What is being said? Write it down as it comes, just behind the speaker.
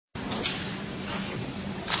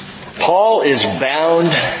Paul is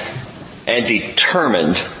bound and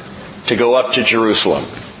determined to go up to Jerusalem.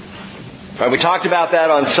 Right, we talked about that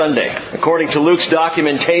on Sunday. According to Luke's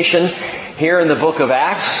documentation here in the book of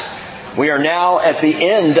Acts, we are now at the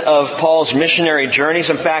end of Paul's missionary journeys.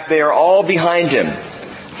 In fact, they are all behind him.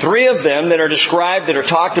 3 of them that are described, that are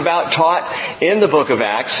talked about, taught in the book of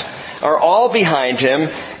Acts, are all behind him.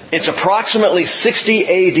 It's approximately 60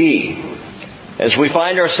 A.D. as we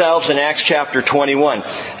find ourselves in Acts chapter 21.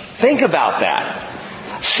 Think about that.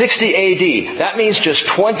 60 A.D. That means just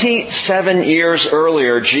 27 years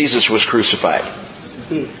earlier, Jesus was crucified.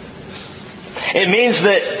 It means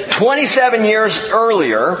that 27 years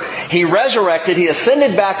earlier, He resurrected, He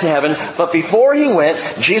ascended back to heaven, but before He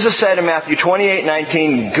went, Jesus said in Matthew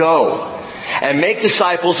 28:19, "Go and make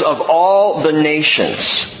disciples of all the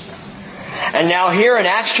nations." And now here in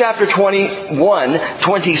Acts chapter 21,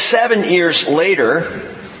 27 years later,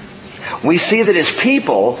 we see that His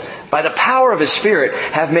people, by the power of His Spirit,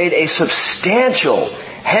 have made a substantial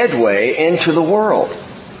headway into the world.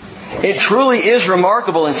 It truly is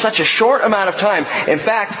remarkable in such a short amount of time. In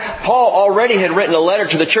fact, Paul already had written a letter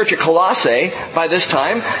to the church at Colossae by this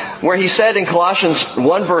time, where he said in Colossians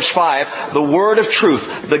 1 verse 5, "The word of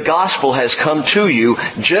truth, the gospel, has come to you,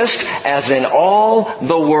 just as in all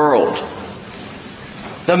the world."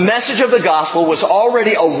 The message of the gospel was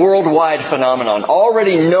already a worldwide phenomenon,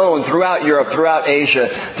 already known throughout Europe, throughout Asia,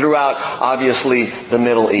 throughout, obviously, the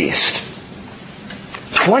Middle East.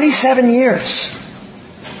 27 years.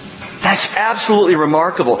 That's absolutely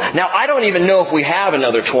remarkable. Now, I don't even know if we have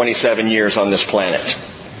another 27 years on this planet.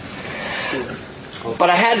 But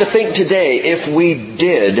I had to think today, if we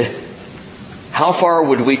did, how far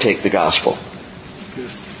would we take the gospel?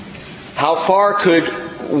 How far could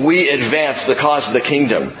we advance the cause of the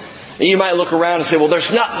kingdom? You might look around and say, well,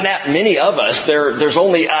 there's not that many of us. There's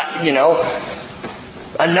only,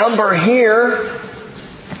 a number here.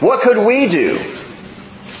 What could we do?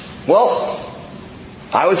 Well,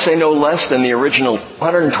 I would say no less than the original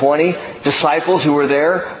 120 disciples who were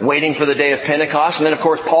there waiting for the day of Pentecost. And then, of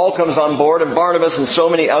course, Paul comes on board, and Barnabas, and so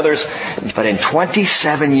many others. But in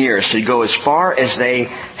 27 years, to go as far as they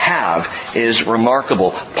have is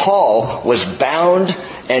remarkable. Paul was bound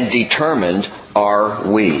and determined, are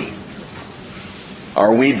we?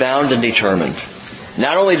 Are we bound and determined?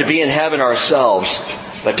 Not only to be in heaven ourselves,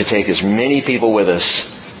 but to take as many people with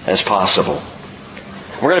us as possible.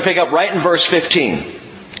 We're going to pick up right in verse 15.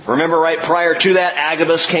 Remember, right prior to that,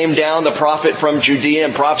 Agabus came down, the prophet from Judea,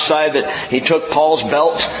 and prophesied that he took Paul's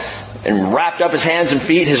belt and wrapped up his hands and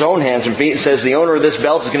feet, his own hands and feet, and says the owner of this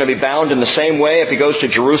belt is going to be bound in the same way if he goes to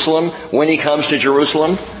Jerusalem, when he comes to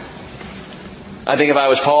Jerusalem. I think if I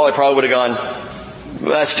was Paul, I probably would have gone,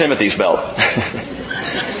 that's Timothy's belt.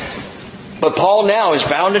 But Paul now is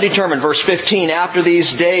bound and determined. Verse 15, after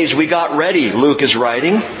these days we got ready, Luke is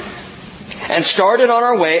writing, and started on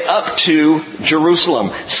our way up to Jerusalem.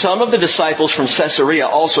 Some of the disciples from Caesarea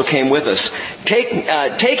also came with us,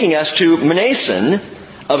 taking us to Mnason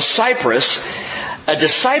of Cyprus, a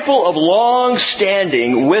disciple of long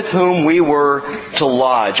standing with whom we were to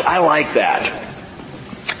lodge. I like that.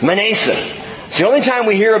 Mnason. It's the only time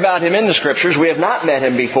we hear about him in the Scriptures. We have not met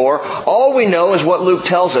him before. All we know is what Luke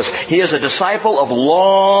tells us. He is a disciple of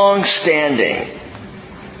long standing.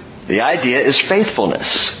 The idea is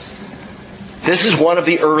faithfulness. This is one of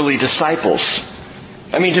the early disciples.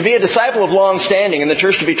 I mean, to be a disciple of long standing and the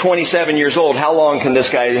church to be 27 years old, how long can this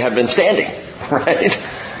guy have been standing? Right?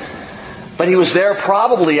 But he was there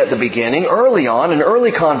probably at the beginning, early on, an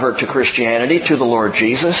early convert to Christianity, to the Lord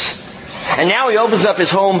Jesus. And now he opens up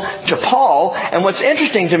his home to Paul. And what's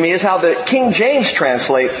interesting to me is how the King James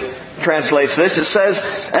translates this. It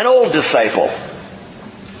says, an old disciple.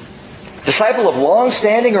 Disciple of long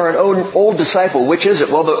standing or an old disciple? Which is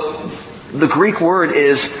it? Well, the Greek word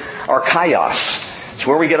is archaios. It's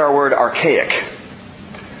where we get our word archaic.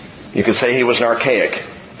 You could say he was an archaic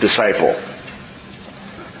disciple.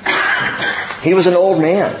 He was an old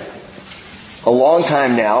man. A long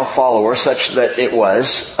time now follower, such that it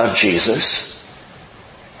was, of Jesus.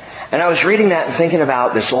 And I was reading that and thinking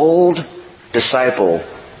about this old disciple,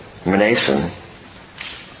 Mnason,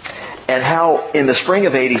 and how in the spring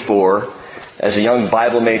of 84, as a young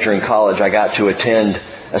Bible major in college, I got to attend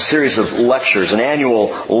a series of lectures, an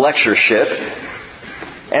annual lectureship.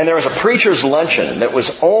 And there was a preacher's luncheon that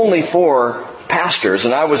was only for pastors,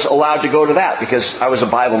 and I was allowed to go to that because I was a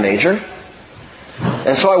Bible major.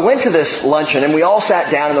 And so I went to this luncheon, and we all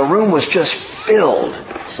sat down, and the room was just filled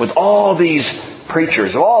with all these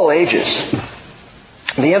preachers of all ages.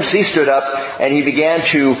 The MC stood up, and he began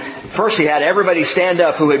to, first he had everybody stand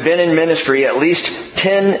up who had been in ministry at least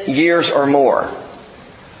 10 years or more.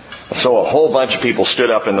 So a whole bunch of people stood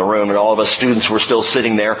up in the room, and all of us students were still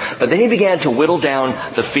sitting there. But then he began to whittle down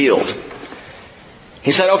the field.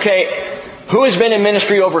 He said, okay, who has been in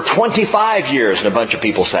ministry over 25 years? And a bunch of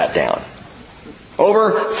people sat down.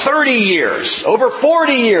 Over 30 years, over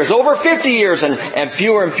 40 years, over 50 years, and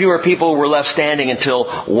fewer people were left standing until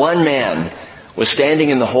one man was standing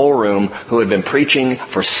in the whole room who had been preaching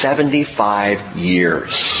for 75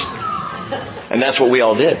 years. And that's what we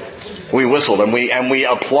all did. We whistled and we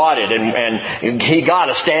applauded and he got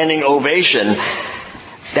a standing ovation.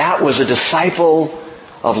 That was a disciple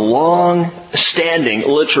of long standing,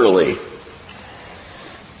 literally.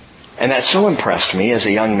 And that so impressed me as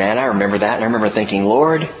a young man. I remember that, and I remember thinking,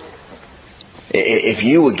 Lord, if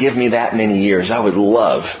you would give me that many years, I would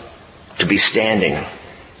love to be standing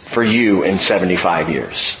for you in 75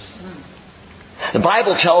 years. The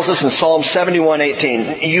Bible tells us in Psalm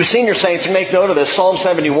 71:18, you senior saints, make note of this, Psalm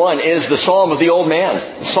 71 is the psalm of the old man,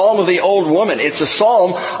 the psalm of the old woman. It's a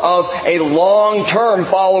psalm of a long-term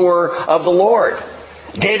follower of the Lord.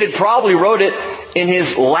 David probably wrote it in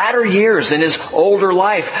his latter years, in his older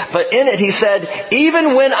life. But in it he said,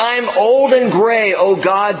 even when I'm old and gray, O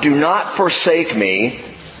God, do not forsake me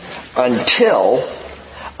until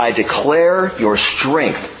I declare your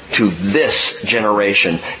strength to this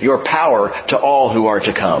generation, your power to all who are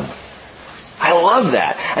to come. I love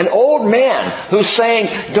that. An old man who's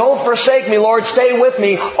saying, don't forsake me, Lord, stay with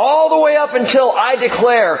me all the way up until I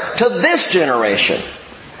declare to this generation.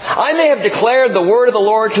 I may have declared the word of the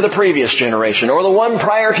Lord to the previous generation or the one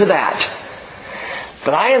prior to that.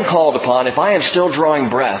 But I am called upon, if I am still drawing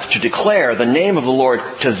breath, to declare the name of the Lord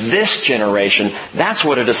to this generation. That's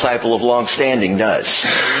what a disciple of long standing does.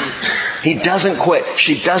 He doesn't quit.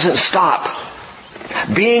 She doesn't stop.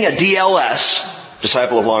 Being a DLS,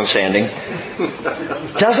 disciple of long standing,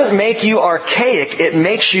 doesn't make you archaic. It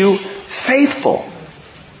makes you faithful.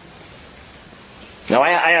 Now,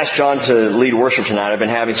 I asked John to lead worship tonight. I've been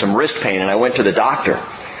having some wrist pain, and I went to the doctor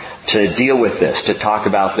to deal with this, to talk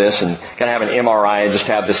about this, and kind of have an MRI and just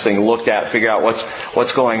have this thing looked at, figure out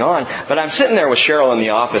what's going on. But I'm sitting there with Cheryl in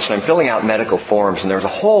the office, and I'm filling out medical forms, and there's a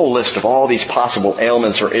whole list of all these possible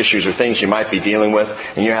ailments or issues or things you might be dealing with,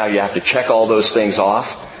 and you know how you have to check all those things off?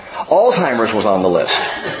 Alzheimer's was on the list.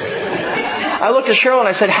 I looked at Cheryl and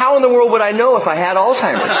I said, how in the world would I know if I had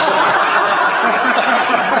Alzheimer's?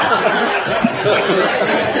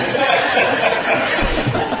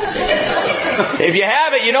 If you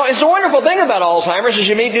have it, it's the wonderful thing about Alzheimer's is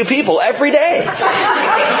you meet new people every day. 2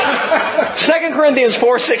 Corinthians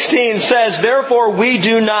 4:16 says, therefore we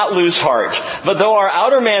do not lose heart. But though our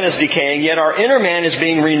outer man is decaying, yet our inner man is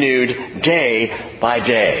being renewed day by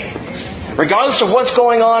day. Regardless of what's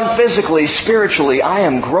going on physically, spiritually, I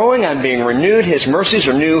am growing, I'm being renewed. His mercies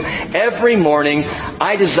are new every morning.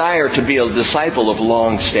 I desire to be a disciple of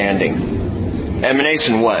long standing. And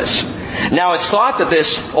Manason was. Now it's thought that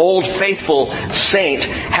this old faithful saint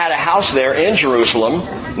had a house there in Jerusalem,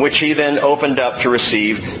 which he then opened up to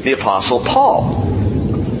receive the Apostle Paul.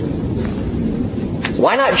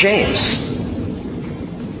 Why not James?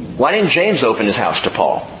 Why didn't James open his house to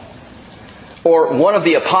Paul? Or one of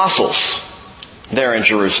the apostles there in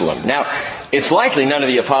Jerusalem. Now, it's likely none of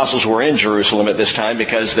the apostles were in Jerusalem at this time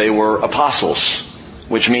because they were apostles,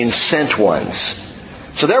 which means sent ones.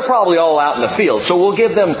 So they're probably all out in the field, so we'll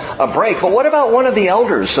give them a break. But what about one of the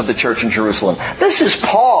elders of the church in Jerusalem? This is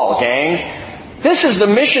Paul, gang. This is the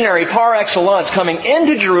missionary par excellence coming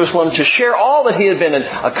into Jerusalem to share all that he had been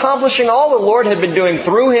accomplishing, all the Lord had been doing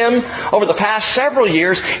through him over the past several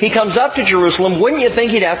years. He comes up to Jerusalem. Wouldn't you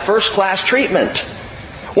think he'd have first-class treatment?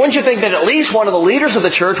 Wouldn't you think that at least one of the leaders of the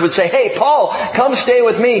church would say, hey, Paul, come stay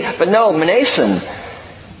with me? But no, Manason,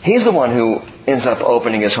 he's the one who ends up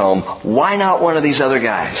opening his home. Why not one of these other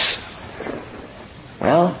guys?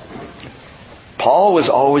 Well, Paul was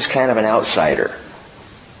always kind of an outsider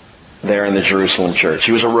there in the Jerusalem church.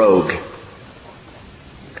 He was a rogue.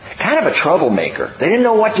 Kind of a troublemaker. They didn't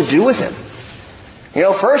know what to do with him.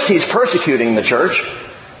 First he's persecuting the church.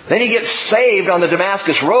 Then he gets saved on the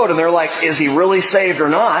Damascus Road, and they're like, is he really saved or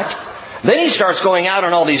not? Then he starts going out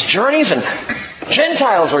on all these journeys, and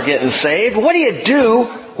Gentiles are getting saved. What do you do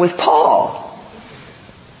with Paul?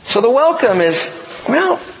 So the welcome is,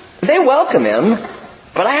 they welcome him,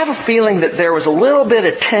 but I have a feeling that there was a little bit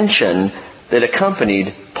of tension that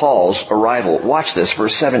accompanied Paul's arrival. Watch this,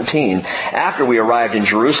 verse 17. After we arrived in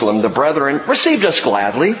Jerusalem, the brethren received us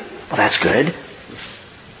gladly. Well, that's good.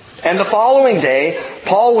 And the following day,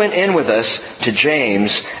 Paul went in with us to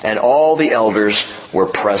James, and all the elders were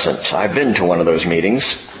present. I've been to one of those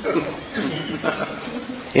meetings.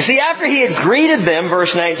 You see, after he had greeted them,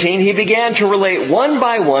 verse 19, he began to relate one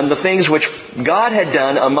by one the things which God had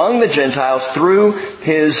done among the Gentiles through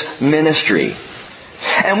his ministry.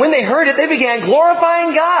 And when they heard it, they began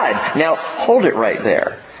glorifying God. Now, hold it right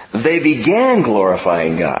there. They began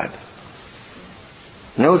glorifying God.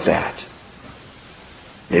 Note that.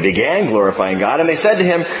 They began glorifying God, and they said to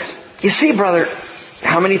him, "You see, brother,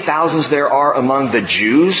 how many thousands there are among the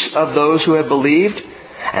Jews of those who have believed?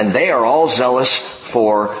 And they are all zealous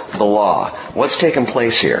for the law." What's taken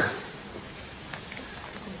place here?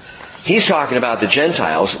 He's talking about the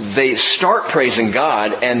Gentiles. They start praising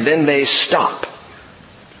God, and then they stop.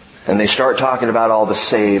 And they start talking about all the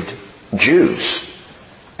saved Jews.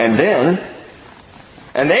 And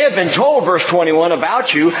they have been told, verse 21,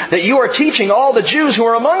 about you, that you are teaching all the Jews who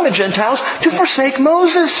are among the Gentiles to forsake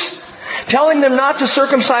Moses, telling them not to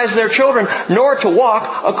circumcise their children, nor to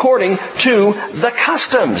walk according to the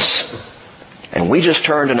customs. And we just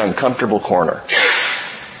turned an uncomfortable corner.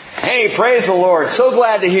 Hey, praise the Lord. So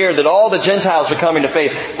glad to hear that all the Gentiles are coming to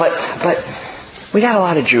faith. But we got a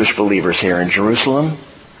lot of Jewish believers here in Jerusalem.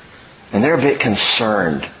 And they're a bit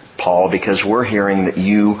concerned, Paul, because we're hearing that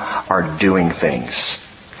you are doing things.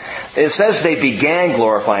 It says they began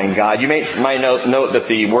glorifying God. You might note that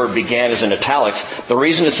the word began is in italics. The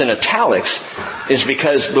reason it's in italics is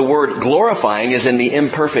because the word glorifying is in the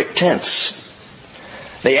imperfect tense.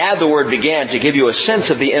 They add the word began to give you a sense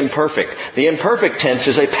of the imperfect. The imperfect tense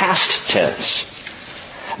is a past tense.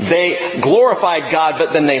 They glorified God,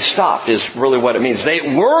 but then they stopped, is really what it means.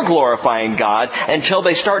 They were glorifying God until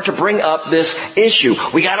they start to bring up this issue.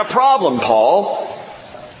 We got a problem, Paul.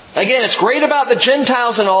 Again, it's great about the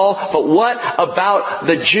Gentiles and all, but what about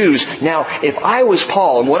the Jews? Now, if I was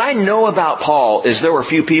Paul, and what I know about Paul is there were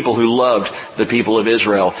few people who loved the people of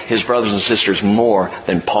Israel, his brothers and sisters, more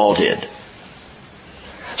than Paul did.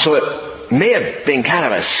 So it may have been kind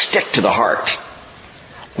of a stick to the heart.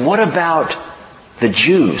 What about the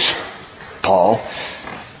Jews, Paul?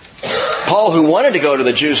 Paul, who wanted to go to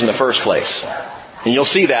the Jews in the first place. And you'll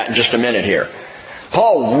see that in just a minute here.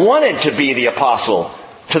 Paul wanted to be the apostle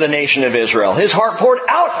to the nation of Israel. His heart poured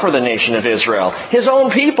out for the nation of Israel, his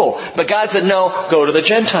own people. But God said, no, go to the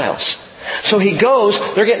Gentiles. So he goes,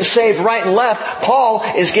 they're getting saved right and left. Paul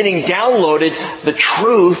is getting downloaded the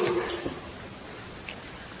truth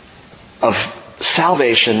of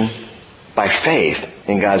salvation by faith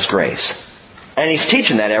in God's grace. And he's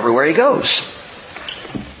teaching that everywhere he goes.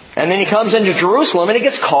 And then he comes into Jerusalem and he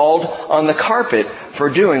gets called on the carpet for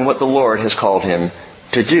doing what the Lord has called him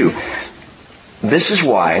to do. This is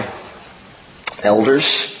why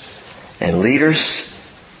elders and leaders,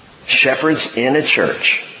 shepherds in a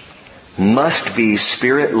church, must be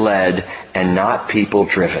Spirit-led and not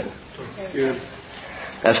people-driven.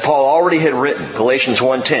 As Paul already had written, Galatians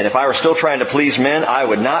 1:10, if I were still trying to please men, I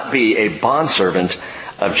would not be a bondservant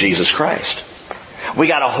of Jesus Christ. We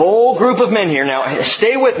got a whole group of men here. Now,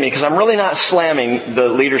 stay with me because I'm really not slamming the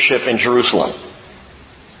leadership in Jerusalem.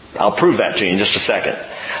 I'll prove that to you in just a second.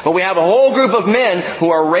 But we have a whole group of men who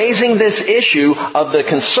are raising this issue of the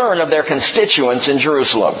concern of their constituents in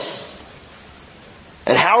Jerusalem.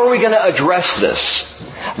 And how are we going to address this?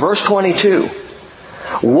 Verse 22.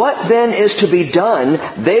 What then is to be done?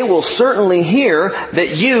 They will certainly hear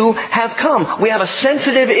that you have come. We have a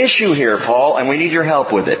sensitive issue here, Paul, and we need your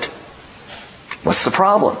help with it. What's the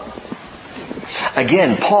problem?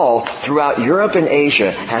 Again, Paul, throughout Europe and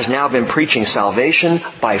Asia, has now been preaching salvation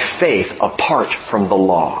by faith apart from the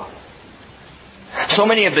law. So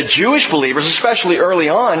many of the Jewish believers, especially early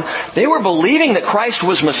on, they were believing that Christ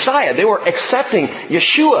was Messiah. They were accepting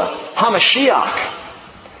Yeshua, HaMashiach,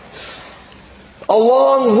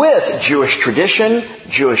 along with Jewish tradition,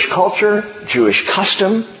 Jewish culture, Jewish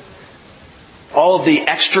custom, all of the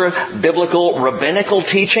extra biblical rabbinical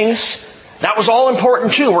teachings. That was all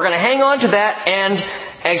important too. We're going to hang on to that and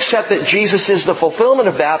accept that Jesus is the fulfillment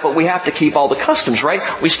of that, but we have to keep all the customs, right?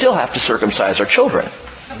 We still have to circumcise our children.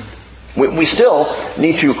 We still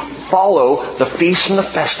need to follow the feasts and the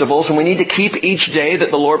festivals, and we need to keep each day that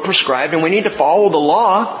the Lord prescribed, and we need to follow the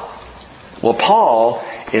law. Well, Paul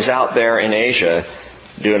is out there in Asia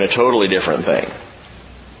doing a totally different thing.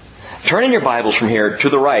 Turn in your Bibles from here to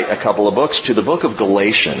the right a couple of books to the book of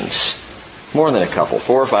Galatians. More than a couple,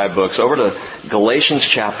 4 or 5 books, over to Galatians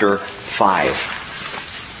chapter 5.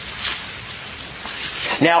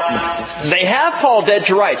 Now, they have Paul dead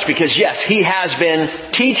to rights because yes, he has been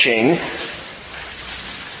teaching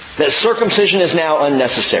that circumcision is now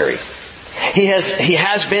unnecessary. He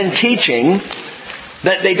has been teaching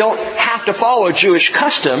that they don't have to follow Jewish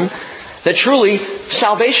custom, that truly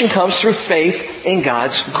salvation comes through faith in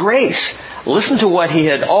God's grace. Listen to what he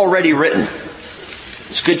had already written.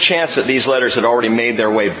 There's a good chance that these letters had already made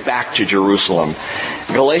their way back to Jerusalem.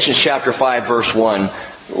 Galatians chapter 5, verse 1,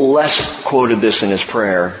 Les quoted this in his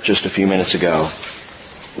prayer just a few minutes ago.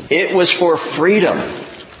 It was for freedom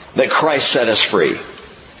that Christ set us free.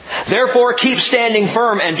 Therefore, keep standing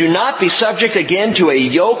firm and do not be subject again to a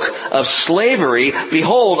yoke of slavery.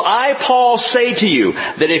 Behold, I, Paul, say to you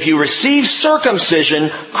that if you receive circumcision,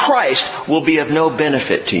 Christ will be of no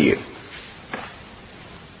benefit to you.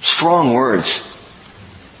 Strong words.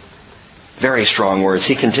 Very strong words.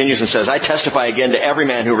 He continues and says, I testify again to every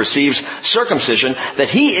man who receives circumcision that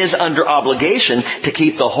he is under obligation to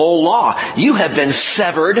keep the whole law. You have been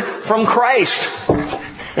severed from Christ.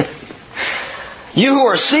 You who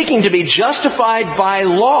are seeking to be justified by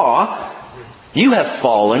law, you have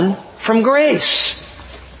fallen from grace.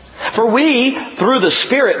 For we, through the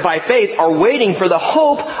Spirit, by faith, are waiting for the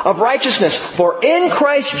hope of righteousness. For in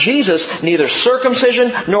Christ Jesus, neither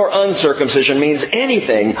circumcision nor uncircumcision means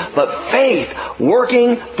anything but faith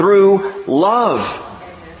working through love.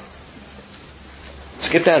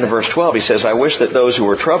 Skip down to verse 12. He says, I wish that those who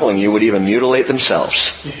were troubling you would even mutilate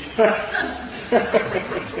themselves.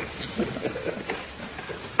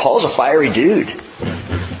 Paul's a fiery dude.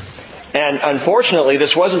 And unfortunately,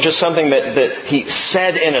 this wasn't just something that he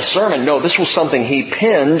said in a sermon. No, this was something he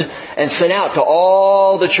penned and sent out to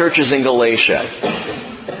all the churches in Galatia.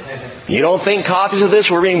 You don't think copies of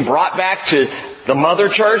this were being brought back to the mother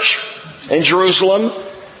church in Jerusalem?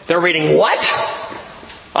 They're reading, what?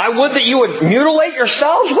 I would that you would mutilate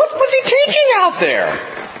yourselves? What was he teaching out there?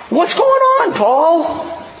 What's going on,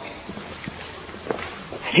 Paul?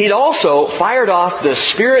 He'd also fired off the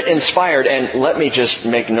Spirit-inspired, and let me just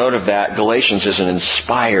make note of that, Galatians is an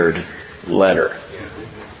inspired letter.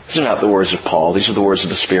 These are not the words of Paul, these are the words of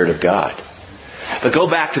the Spirit of God. But go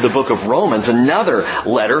back to the book of Romans, another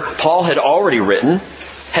letter Paul had already written,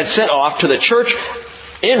 had sent off to the church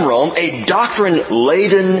in Rome, a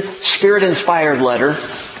doctrine-laden, Spirit-inspired letter.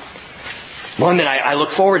 One that I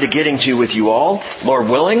look forward to getting to with you all, Lord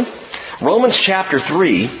willing. Romans chapter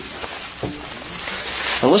 3.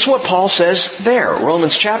 And listen to what Paul says there.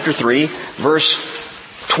 Romans chapter 3,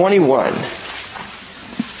 verse 21.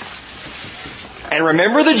 And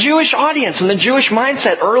remember the Jewish audience and the Jewish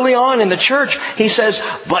mindset early on in the church. He says,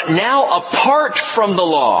 but now apart from the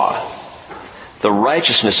law, the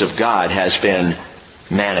righteousness of God has been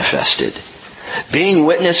manifested, being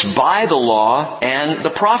witnessed by the law and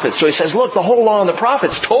the prophets. So he says, look, the whole law and the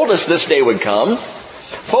prophets told us this day would come.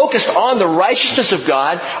 Focused on the righteousness of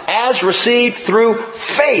God as received through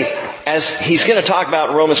faith. As he's going to talk about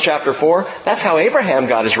in Romans chapter 4, that's how Abraham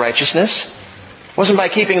got his righteousness. It wasn't by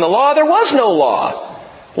keeping the law. There was no law.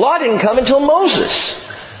 Law didn't come until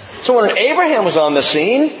Moses. So when Abraham was on the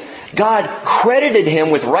scene, God credited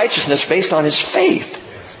him with righteousness based on his faith.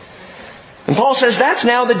 And Paul says that's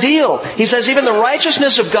now the deal. He says even the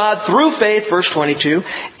righteousness of God through faith, verse 22,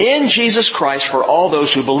 in Jesus Christ for all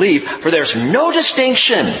those who believe. For there's no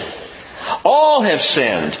distinction. All have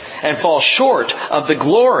sinned and fall short of the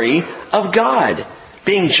glory of God,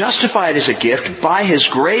 being justified as a gift by His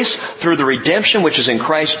grace through the redemption which is in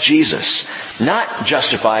Christ Jesus. Not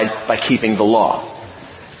justified by keeping the law.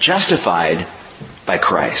 Justified by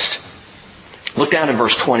Christ. Look down in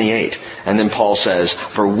verse 28, and then Paul says,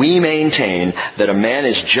 for we maintain that a man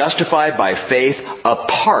is justified by faith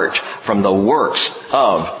apart from the works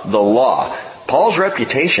of the law. Paul's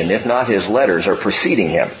reputation, if not his letters, are preceding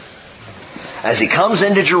him. As he comes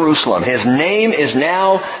into Jerusalem, his name is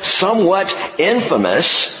now somewhat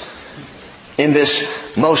infamous in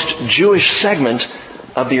this most Jewish segment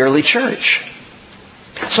of the early church.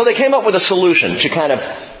 So they came up with a solution to kind of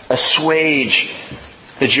assuage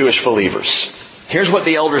the Jewish believers. Here's what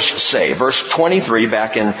the elders say. Verse 23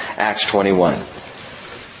 back in Acts 21.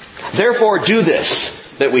 Therefore do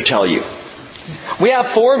this that we tell you. We have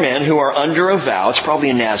 4 men who are under a vow. It's probably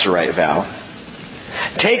a Nazirite vow.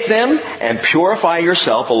 Take them and purify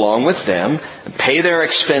yourself along with them. And pay their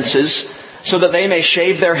expenses so that they may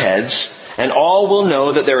shave their heads. And all will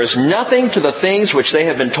know that there is nothing to the things which they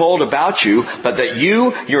have been told about you, but that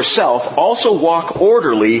you yourself also walk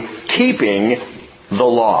orderly, keeping the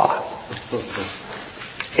law.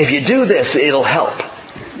 If you do this, it'll help.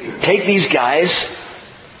 Take these guys,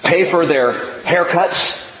 pay for their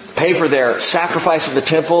haircuts, pay for their sacrifice at the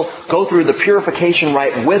temple, go through the purification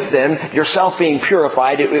rite with them, yourself being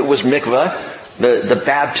purified. It was mikvah, the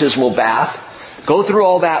baptismal bath. Go through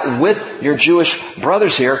all that with your Jewish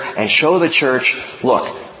brothers here and show the church,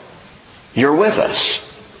 look, you're with us.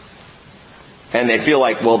 And they feel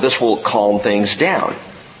like, well, this will calm things down.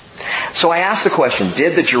 So I asked the question,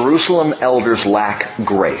 did the Jerusalem elders lack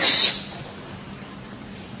grace?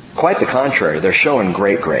 Quite the contrary. They're showing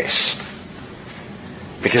great grace.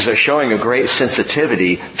 Because they're showing a great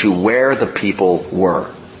sensitivity to where the people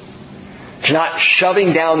were. To not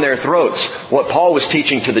shoving down their throats what Paul was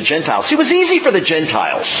teaching to the Gentiles. It was easy for the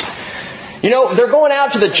Gentiles. They're going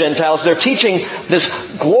out to the Gentiles. They're teaching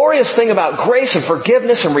this glorious thing about grace and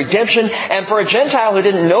forgiveness and redemption. And for a Gentile who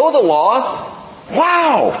didn't know the law,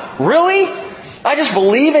 wow, really? I just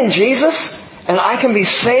believe in Jesus and I can be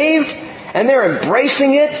saved? And they're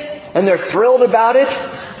embracing it and they're thrilled about it.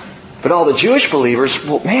 But all the Jewish believers,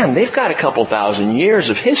 well, man, they've got a couple thousand years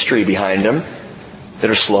of history behind them that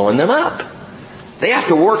are slowing them up. They have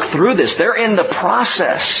to work through this. They're in the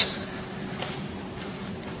process.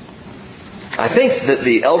 I think that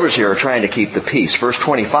the elders here are trying to keep the peace. Verse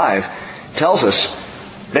 25 tells us,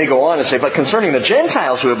 they go on and say, but concerning the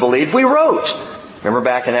Gentiles who have believed, we wrote. Remember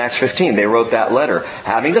back in Acts 15, they wrote that letter,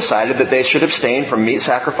 having decided that they should abstain from meat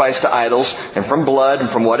sacrificed to idols, and from blood, and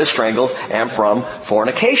from what is strangled, and from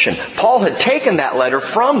fornication. Paul had taken that letter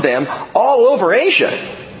from them all over Asia.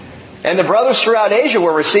 And the brothers throughout Asia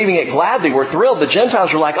were receiving it gladly, were thrilled. The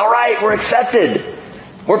Gentiles were like, all right, we're accepted.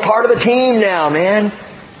 We're part of the team now, man.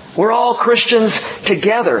 We're all Christians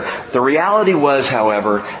together. The reality was,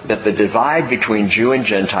 however, that the divide between Jew and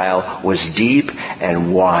Gentile was deep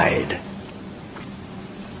and wide.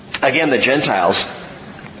 Again, the Gentiles,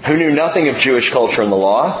 who knew nothing of Jewish culture and the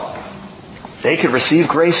law, they could receive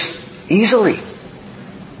grace easily.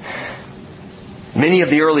 Many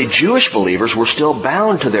of the early Jewish believers were still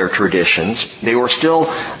bound to their traditions. They were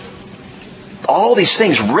still all these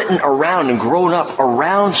things written around and grown up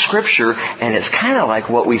around Scripture, and it's kind of like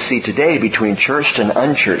what we see today between churched and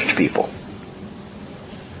unchurched people.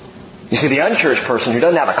 You see, the unchurched person who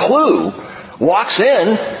doesn't have a clue walks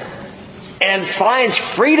in and finds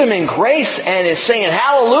freedom in grace and is singing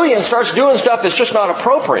hallelujah and starts doing stuff that's just not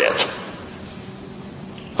appropriate,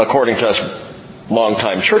 according to us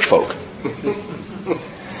longtime church folk.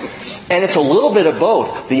 And it's a little bit of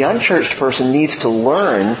both. The unchurched person needs to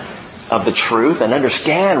learn of the truth and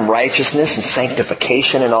understand righteousness and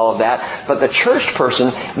sanctification and all of that. But the churched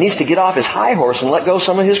person needs to get off his high horse and let go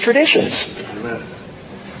some of his traditions. Amen.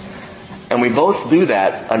 And we both do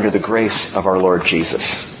that under the grace of our Lord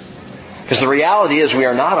Jesus. Because the reality is we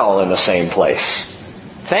are not all in the same place.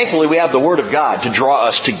 Thankfully, we have the Word of God to draw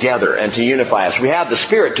us together and to unify us. We have the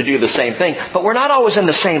Spirit to do the same thing, but we're not always in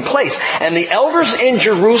the same place. And the elders in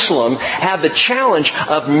Jerusalem have the challenge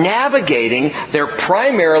of navigating their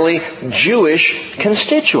primarily Jewish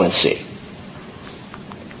constituency.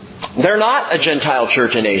 They're not a Gentile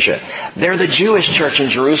church in Asia. They're the Jewish church in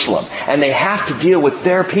Jerusalem. And they have to deal with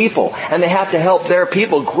their people. And they have to help their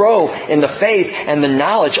people grow in the faith and the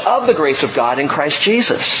knowledge of the grace of God in Christ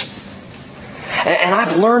Jesus. And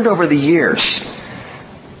I've learned over the years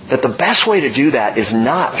that the best way to do that is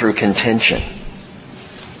not through contention,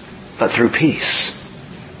 but through peace.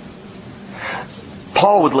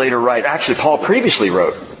 Paul would later write, actually Paul previously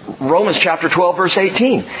wrote, Romans chapter 12 verse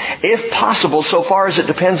 18, if possible, so far as it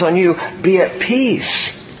depends on you, be at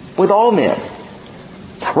peace with all men.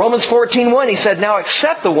 Romans 14:1, he said, now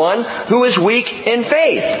accept the one who is weak in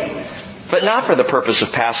faith, but not for the purpose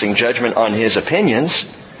of passing judgment on his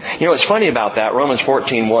opinions. You know what's funny about that? Romans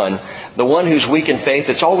 14:1, the one who's weak in faith,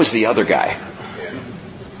 it's always the other guy.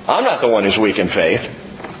 I'm not the one who's weak in faith.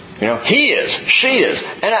 He is, she is,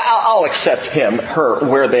 and I'll accept him, her,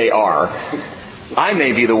 where they are. I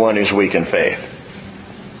may be the one who's weak in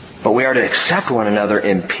faith. But we are to accept one another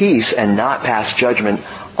in peace and not pass judgment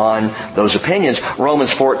on those opinions. Romans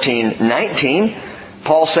 14:19,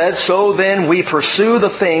 Paul said, so then we pursue the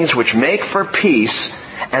things which make for peace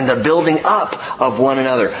and the building up of one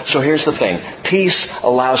another. So here's the thing. Peace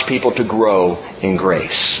allows people to grow in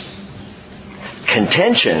grace.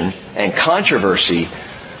 Contention and controversy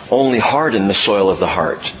only harden the soil of the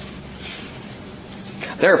heart.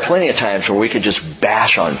 There are plenty of times where we could just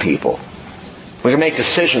bash on people. We can make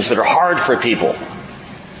decisions that are hard for people.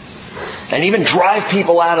 And even drive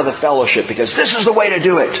people out of the fellowship because this is the way to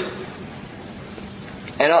do it.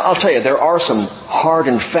 And I'll tell you, there are some hard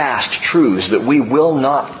and fast truths that we will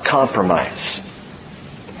not compromise.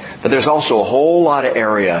 But there's also a whole lot of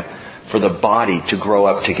area for the body to grow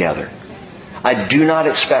up together. I do not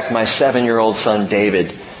expect my 7-year-old son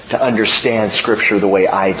David to understand Scripture the way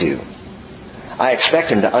I do. I expect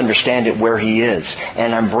him to understand it where he is.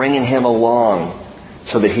 And I'm bringing him along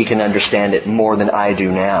so that he can understand it more than I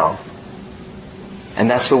do now. And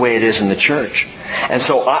that's the way it is in the church. And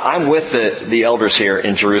so I'm with the elders here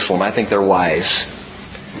in Jerusalem. I think they're wise.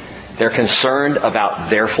 They're concerned about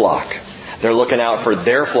their flock. They're looking out for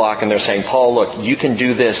their flock and they're saying, Paul, look, you can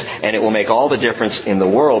do this and it will make all the difference in the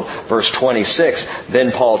world. Verse 26,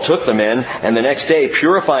 then Paul took the men and the next day,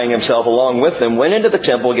 purifying himself along with them, went into the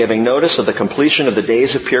temple, giving notice of the completion of the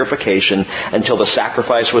days of purification until the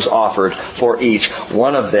sacrifice was offered for each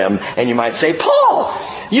one of them. And you might say, Paul,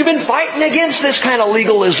 you've been fighting against this kind of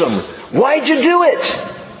legalism. Why'd you do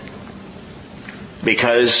it?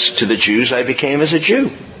 Because to the Jews I became as a Jew,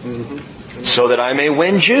 so that I may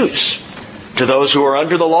win Jews. To those who are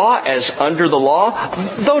under the law, as under the law,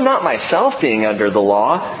 though not myself being under the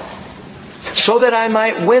law, so that I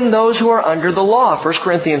might win those who are under the law. 1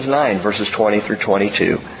 Corinthians 9, verses 20 through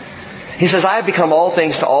 22. He says, I have become all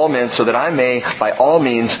things to all men so that I may by all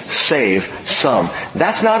means save some.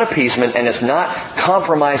 That's not appeasement and it's not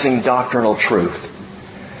compromising doctrinal truth.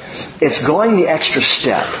 It's going the extra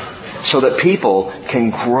step so that people can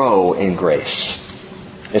grow in grace.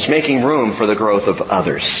 It's making room for the growth of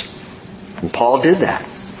others. And Paul did that.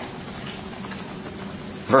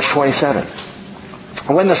 Verse 27.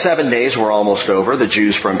 When the 7 days were almost over, the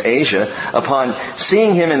Jews from Asia, upon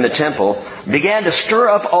seeing him in the temple, began to stir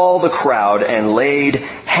up all the crowd and laid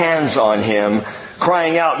hands on him,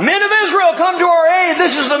 crying out, Men of Israel, come to our aid!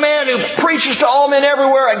 This is the man who preaches to all men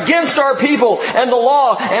everywhere against our people and the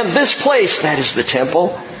law and this place, that is the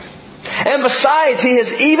temple. And besides, he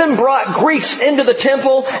has even brought Greeks into the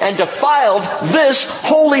temple and defiled this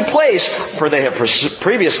holy place. For they have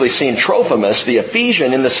previously seen Trophimus, the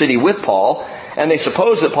Ephesian, in the city with Paul, and they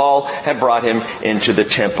suppose that Paul had brought him into the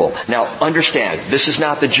temple. Now, understand, this is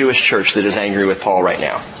not the Jewish church that is angry with Paul right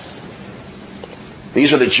now.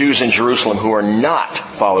 These are the Jews in Jerusalem who are not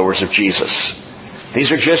followers of Jesus.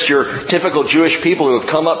 These are just your typical Jewish people who have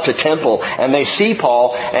come up to temple and they see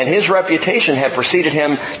Paul, and his reputation had preceded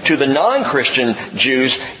him to the non-Christian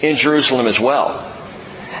Jews in Jerusalem as well.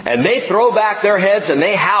 And they throw back their heads and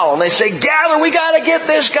they howl and they say, Gather, we got to get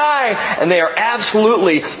this guy. And they are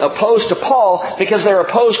absolutely opposed to Paul because they're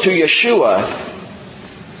opposed to Yeshua,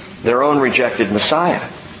 their own rejected Messiah.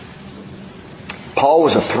 Paul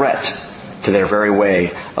was a threat to their very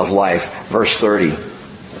way of life. Verse 30.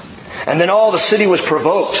 And then all the city was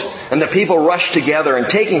provoked, and the people rushed together, and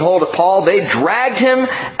taking hold of Paul, they dragged him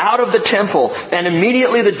out of the temple, and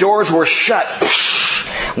immediately the doors were shut.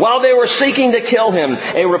 While they were seeking to kill him,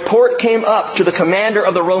 a report came up to the commander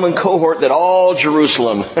of the Roman cohort that all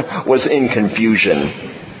Jerusalem was in confusion.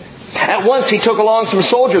 At once he took along some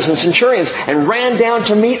soldiers and centurions and ran down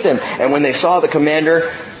to meet them. And when they saw the commander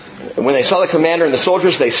and the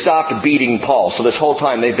soldiers, they stopped beating Paul. So this whole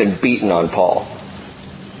time they've been beating on Paul.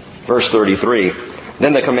 Verse 33,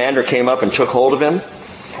 Then the commander came up and took hold of him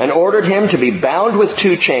and ordered him to be bound with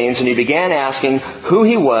 2 chains, and he began asking who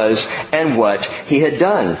he was and what he had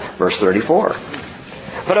done. Verse 34.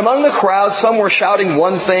 But among the crowd some were shouting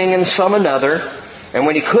one thing and some another, and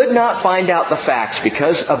when he could not find out the facts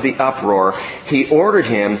because of the uproar, he ordered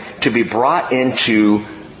him to be brought into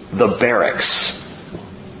the barracks.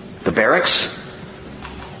 The barracks?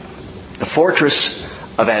 The fortress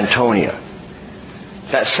of Antonia.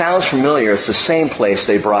 That sounds familiar. It's the same place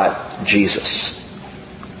they brought Jesus.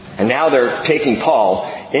 And now they're taking Paul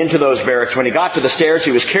into those barracks. When he got to the stairs,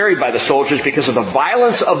 he was carried by the soldiers because of the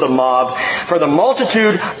violence of the mob. For the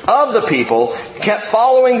multitude of the people kept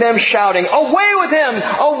following them, shouting, Away with him!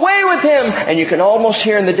 Away with him! And you can almost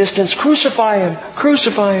hear in the distance, Crucify him!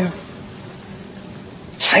 Crucify him!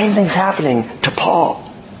 Same thing's happening to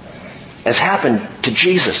Paul as happened to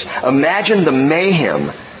Jesus. Imagine the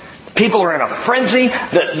mayhem. People are in a frenzy.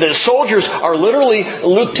 The soldiers are literally,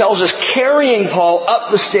 Luke tells us, carrying Paul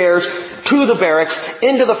up the stairs to the barracks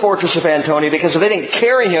into the fortress of Antonia, because if they didn't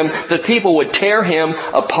carry him, the people would tear him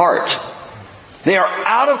apart. They are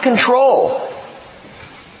out of control.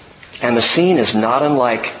 And the scene is not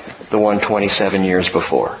unlike the one 27 years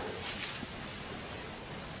before,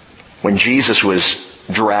 when Jesus was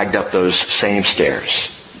dragged up those same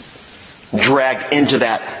stairs, dragged into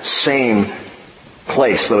that same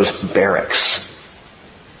place, those barracks.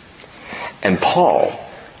 And Paul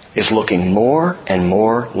is looking more and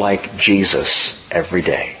more like Jesus every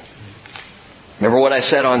day. Remember what I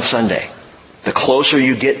said on Sunday? The closer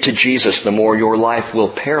you get to Jesus, the more your life will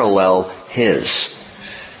parallel His.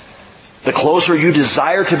 The closer you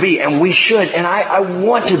desire to be, and we should, and I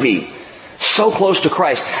want to be so close to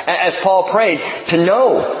Christ. As Paul prayed, to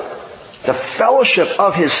know the fellowship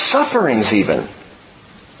of His sufferings even.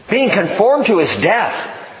 Being conformed to His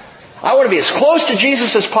death. I want to be as close to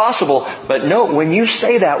Jesus as possible. But note, when you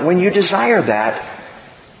say that, when you desire that,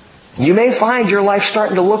 you may find your life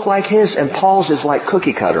starting to look like His, and Paul's is like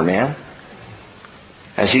cookie cutter, man.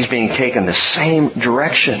 As he's being taken the same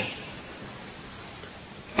direction.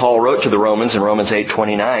 Paul wrote to the Romans in Romans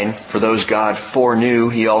 8:29, "For those God foreknew,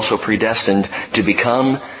 He also predestined to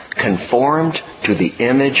become conformed to the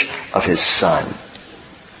image of His Son."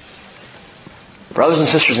 Brothers and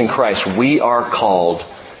sisters in Christ, we are called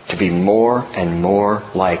to be more and more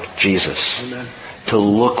like Jesus. Amen. To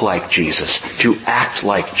look like Jesus. To act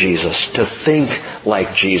like Jesus. To think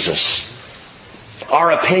like Jesus. Our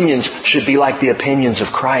opinions should be like the opinions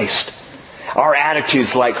of Christ. Our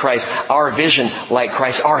attitudes like Christ. Our vision like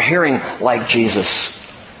Christ. Our hearing like Jesus.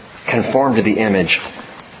 Conform to the image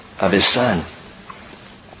of His Son.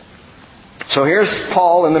 So here's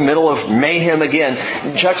Paul in the middle of mayhem again.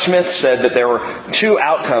 Chuck Smith said that there were two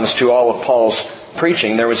outcomes to all of Paul's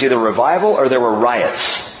preaching. There was either revival or there were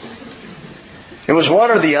riots. It was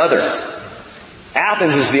one or the other.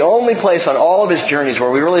 Athens is the only place on all of his journeys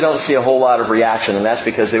where we really don't see a whole lot of reaction, and that's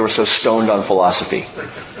because they were so stoned on philosophy.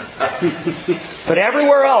 But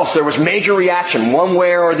everywhere else there was major reaction, one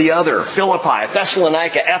way or the other. Philippi,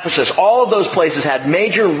 Thessalonica, Ephesus, all of those places had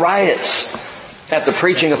major riots at the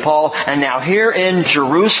preaching of Paul, and now here in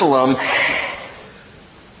Jerusalem,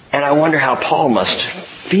 and I wonder how Paul must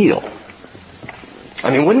feel. I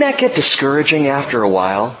mean, wouldn't that get discouraging after a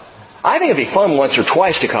while? I think it'd be fun once or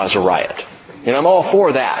twice to cause a riot. I'm all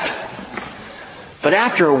for that. But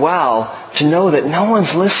after a while, to know that no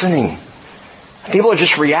one's listening. People are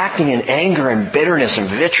just reacting in anger and bitterness and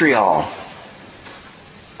vitriol.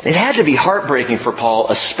 It had to be heartbreaking for Paul,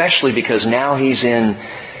 especially because now he's in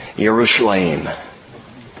Jerusalem.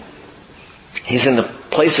 He's in the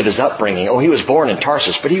place of his upbringing. He was born in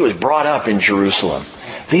Tarsus, but he was brought up in Jerusalem.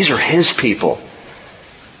 These are his people.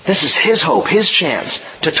 This is his hope, his chance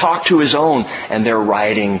to talk to his own, and they're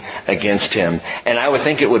rioting against him. And I would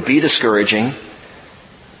think it would be discouraging,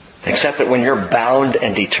 except that when you're bound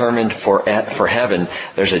and determined for heaven,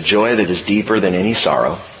 there's a joy that is deeper than any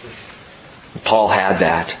sorrow. Paul had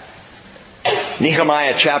that.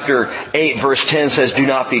 Nehemiah chapter 8 verse 10 says, "Do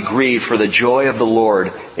not be grieved, for the joy of the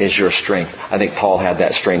Lord is your strength." I think Paul had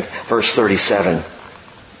that strength. Verse 37.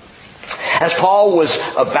 As Paul was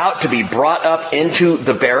about to be brought up into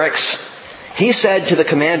the barracks, he said to the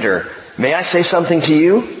commander, "May I say something to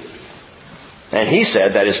you?" And he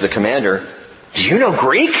said, that is the commander, "Do you know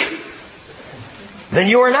Greek? Then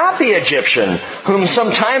you are not the Egyptian, whom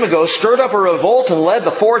some time ago stirred up a revolt and led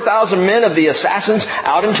the 4,000 men of the assassins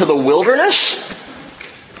out into the wilderness?"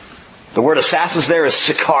 The word assassins there is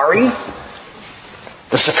Sicarii.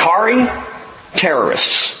 The Sicarii,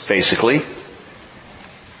 terrorists, basically.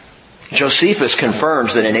 Josephus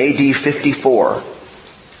confirms that in AD 54,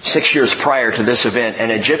 6 years prior to this event,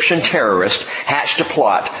 an Egyptian terrorist hatched a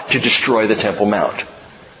plot to destroy the Temple Mount.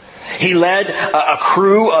 He led a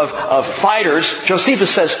crew of fighters. Josephus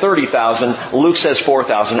says 30,000. Luke says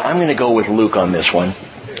 4,000. I'm going to go with Luke on this one.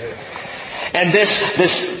 And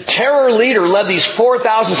this terror leader led these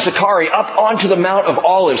 4,000 Sicarii up onto the Mount of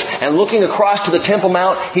Olives. And looking across to the Temple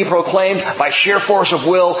Mount, he proclaimed by sheer force of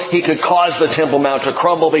will, he could cause the Temple Mount to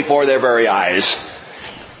crumble before their very eyes.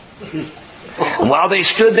 And while they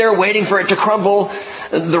stood there waiting for it to crumble,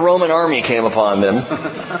 the Roman army came upon them.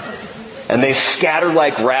 And they scattered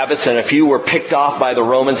like rabbits, and a few were picked off by the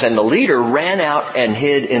Romans, and the leader ran out and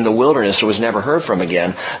hid in the wilderness and was never heard from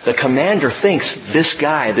again. The commander thinks this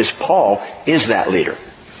guy, this Paul, is that leader.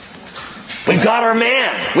 We've got our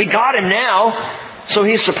man. We got him now. So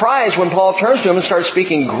he's surprised when Paul turns to him and starts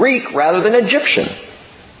speaking Greek rather than Egyptian.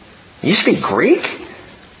 "You speak Greek?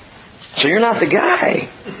 So you're not the guy."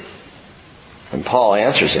 And Paul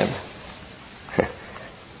answers him,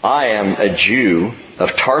 "I am a Jew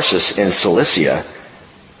of Tarsus in Cilicia,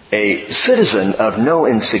 a citizen of no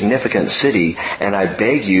insignificant city, and I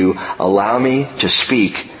beg you, allow me to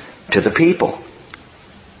speak to the people."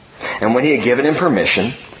 And when he had given him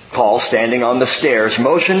permission, Paul, standing on the stairs,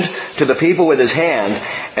 motioned to the people with his hand,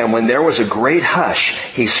 and when there was a great hush,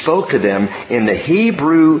 he spoke to them in the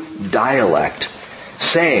Hebrew dialect,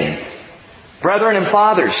 saying, "Brethren and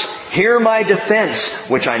fathers, hear my defense,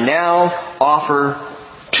 which I now offer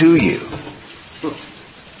to you."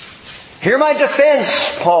 Hear my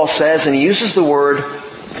defense, Paul says, and he uses the word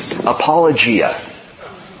apologia.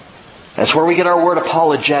 That's where we get our word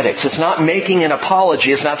apologetics. It's not making an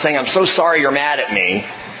apology. It's not saying, "I'm so sorry you're mad at me."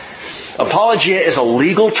 Apologia is a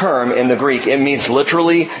legal term in the Greek. It means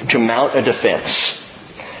literally to mount a defense.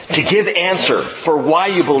 To give answer for why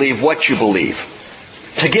you believe what you believe.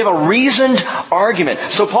 To give a reasoned argument.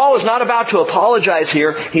 So Paul is not about to apologize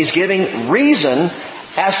here. He's giving reason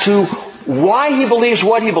as to why he believes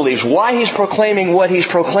what he believes, why he's proclaiming what he's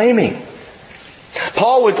proclaiming.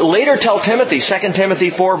 Paul would later tell Timothy, 2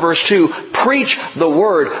 Timothy 4 verse 2, "Preach the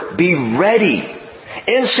word, be ready,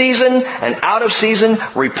 In season and out of season,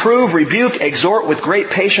 reprove, rebuke, exhort with great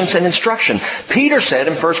patience and instruction. Peter said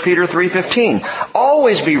in 1 Peter 3:15,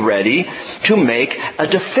 always be ready to make a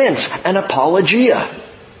defense, an apologia,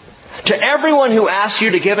 to everyone who asks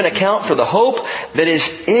you to give an account for the hope that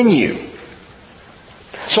is in you.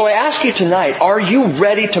 So I ask you tonight, are you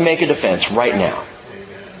ready to make a defense right now?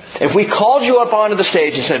 If we called you up onto the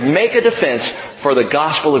stage and said, make a defense for the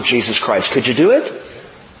gospel of Jesus Christ, could you do it?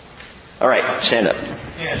 All right, stand up.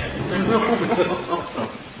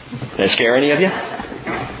 Did I scare any of you?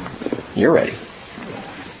 You're ready.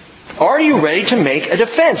 Are you ready to make a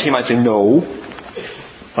defense? You might say, no.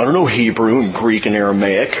 I don't know Hebrew and Greek and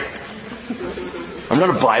Aramaic. I'm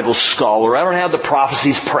not a Bible scholar. I don't have the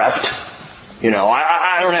prophecies prepped.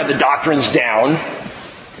 I don't have the doctrines down.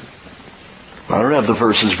 I don't have the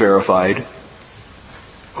verses verified.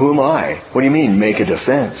 Who am I? What do you mean, make a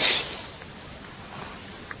defense?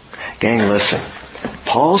 Gang, listen.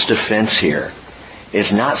 Paul's defense here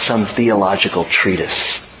is not some theological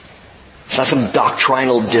treatise. It's not some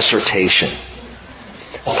doctrinal dissertation.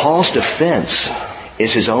 Paul's defense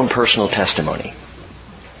is his own personal testimony.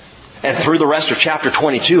 And through the rest of chapter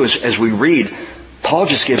 22, as we read, Paul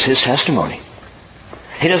just gives his testimony.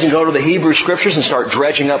 He doesn't go to the Hebrew Scriptures and start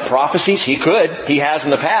dredging up prophecies. He could. He has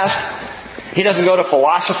in the past. He doesn't go to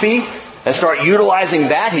philosophy and start utilizing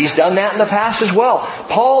that. He's done that in the past as well.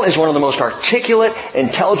 Paul is one of the most articulate,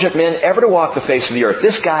 intelligent men ever to walk the face of the earth.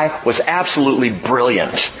 This guy was absolutely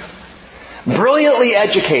brilliant. Brilliantly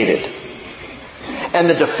educated. And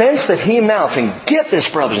the defense that he mounts, and get this,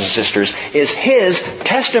 brothers and sisters, is his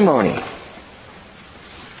testimony.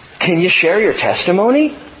 Can you share your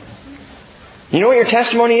testimony? You know what your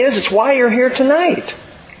testimony is? It's why you're here tonight.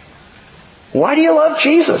 Why do you love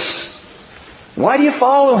Jesus? Why do you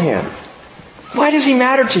follow Him? Why does He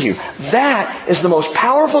matter to you? That is the most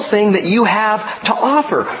powerful thing that you have to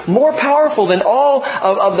offer. More powerful than all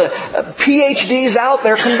of the PhDs out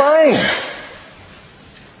there combined.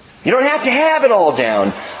 You don't have to have it all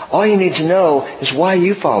down. All you need to know is why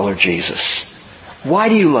you follow Jesus. Why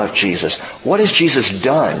do you love Jesus? What has Jesus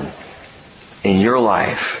done in your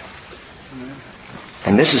life?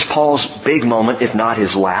 And this is Paul's big moment, if not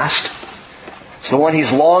his last. It's the one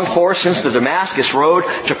he's longed for since the Damascus Road,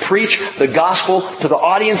 to preach the gospel to the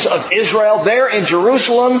audience of Israel there in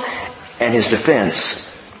Jerusalem. And his defense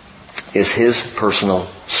is his personal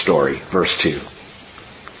story. Verse 2.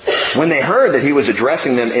 When they heard that he was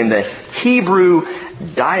addressing them in the Hebrew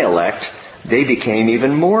dialect, they became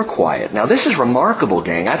even more quiet. Now this is remarkable,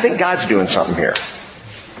 gang. I think God's doing something here.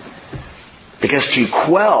 Because to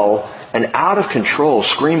quell an out-of-control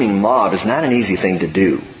screaming mob is not an easy thing to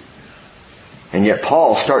do. And yet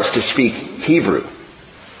Paul starts to speak Hebrew.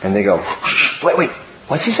 And they go, wait,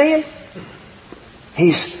 what's he saying?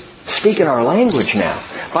 He's speaking our language now.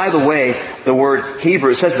 By the way, the word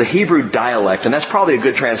Hebrew, it says the Hebrew dialect, and that's probably a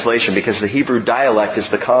good translation because the Hebrew dialect is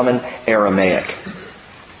the common Aramaic.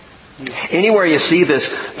 Anywhere you see this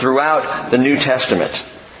throughout the New Testament,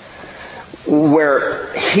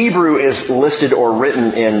 where Hebrew is listed or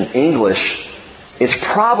written in English, it's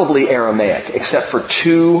probably Aramaic, except for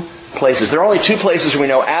two places. There are only two places we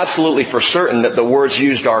know absolutely for certain that the words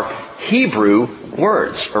used are Hebrew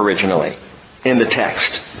words originally in the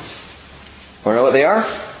text. Want to know what they are?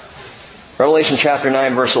 Revelation chapter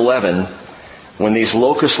 9, verse 11, when these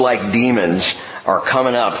locust-like demons are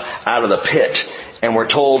coming up out of the pit, and we're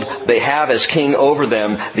told they have as king over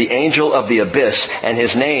them the angel of the abyss, and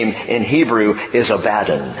his name in Hebrew is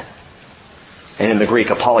Abaddon. And in the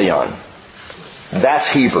Greek, Apollyon.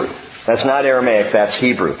 That's Hebrew. That's not Aramaic, that's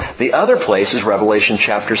Hebrew. The other place is Revelation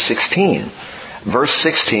chapter 16. Verse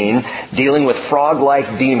 16, dealing with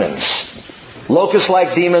frog-like demons.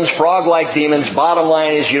 Locust-like demons, frog-like demons. Bottom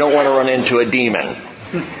line is you don't want to run into a demon.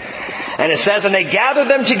 And it says, and they gathered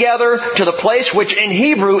them together to the place which in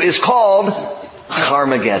Hebrew is called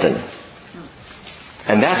Armageddon.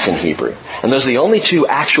 And that's in Hebrew. And those are the only two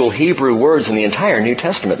actual Hebrew words in the entire New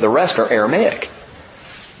Testament. The rest are Aramaic.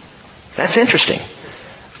 That's interesting.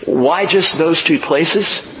 Why just those two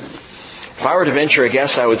places? If I were to venture a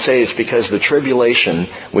guess, I would say it's because the tribulation,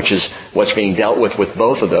 which is what's being dealt with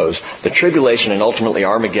both of those, the tribulation and ultimately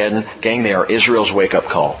Armageddon, gang, they are Israel's wake-up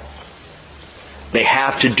call. They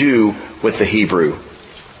have to do with the Hebrew.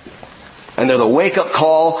 And they're the wake-up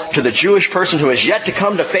call to the Jewish person who has yet to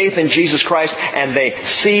come to faith in Jesus Christ, and they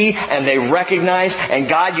see and they recognize, and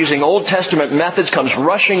God, using Old Testament methods, comes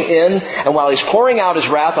rushing in, and while He's pouring out His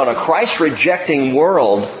wrath on a Christ-rejecting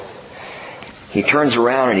world, He turns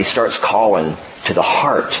around and He starts calling to the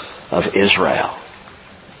heart of Israel.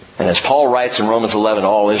 And as Paul writes in Romans 11,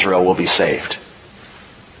 all Israel will be saved.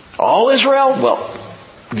 All Israel? Well,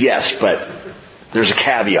 Yes, but there's a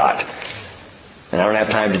caveat. And I don't have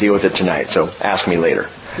time to deal with it tonight, so ask me later.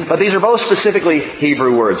 But these are both specifically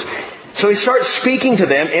Hebrew words. So he starts speaking to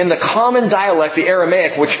them in the common dialect, the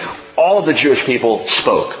Aramaic, which all of the Jewish people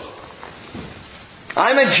spoke.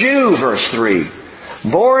 I'm a Jew, verse 3,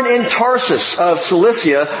 born in Tarsus of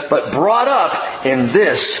Cilicia, but brought up in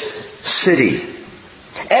this city.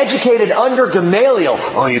 Educated under Gamaliel.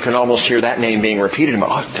 Oh, you can almost hear that name being repeated.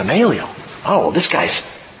 Oh, Gamaliel. Oh,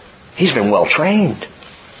 he's been well trained.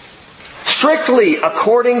 Strictly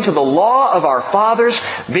according to the law of our fathers,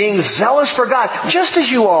 being zealous for God, just as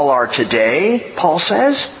you all are today, Paul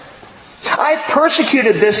says. I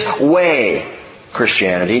persecuted this way,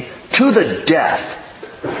 Christianity, to the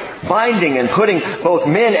death, binding and putting both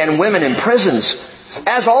men and women in prisons,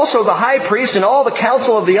 as also the high priest and all the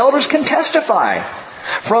council of the elders can testify.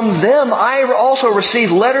 From them I also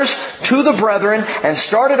received letters to the brethren and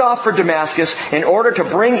started off for Damascus in order to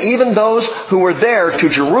bring even those who were there to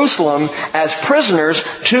Jerusalem as prisoners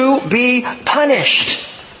to be punished.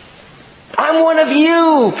 I'm one of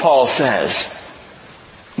you, Paul says.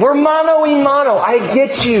 We're mano a mano. I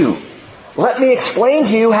get you. Let me explain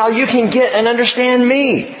to you how you can get and understand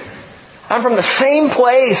me. I'm from the same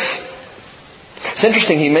place. It's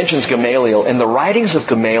interesting he mentions Gamaliel. In the writings of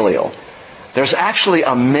Gamaliel, there's actually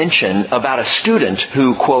a mention about a student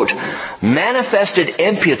who, quote, manifested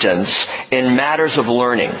impudence in matters of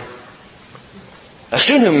learning. A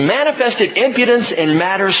student who manifested impudence in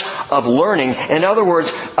matters of learning. In other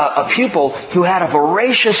words, a pupil who had a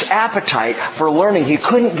voracious appetite for learning. He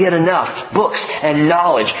couldn't get enough books and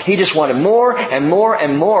knowledge. He just wanted more and more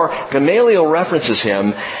and more. Gamaliel references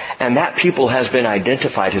him, and that pupil has been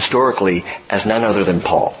identified historically as none other than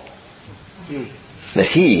Paul. That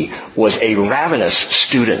he was a ravenous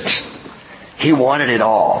student. He wanted it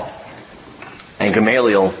all. And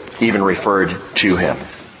Gamaliel even referred to him.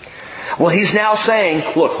 Well, he's now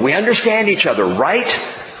saying, look, we understand each other, right?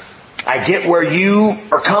 I get where you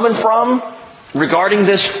are coming from regarding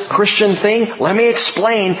this Christian thing. Let me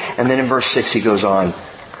explain. And then in verse 6 he goes on.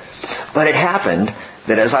 But it happened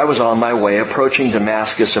that as I was on my way approaching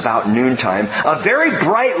Damascus about noontime, a very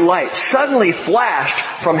bright light suddenly flashed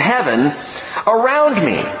from heaven around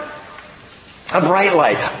me. A bright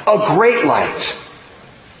light. A great light.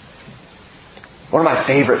 One of my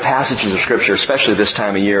favorite passages of Scripture, especially this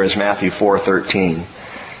time of year, is Matthew 4:13,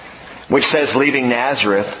 which says, leaving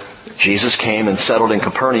Nazareth, Jesus came and settled in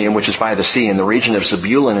Capernaum, which is by the sea, in the region of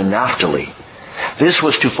Zebulun and Naphtali. This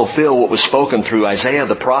was to fulfill what was spoken through Isaiah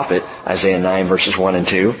the prophet, Isaiah 9 verses 1 and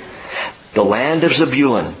 2. The land of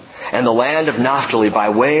Zebulun and the land of Naphtali by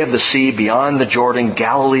way of the sea beyond the Jordan,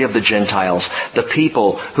 Galilee of the Gentiles. The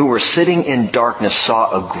people who were sitting in darkness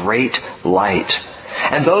saw a great light.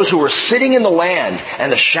 And those who were sitting in the land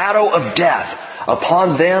and the shadow of death,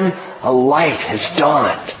 upon them a light has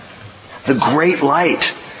dawned. The great light.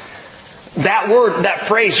 That word, that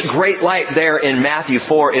phrase, great light there in Matthew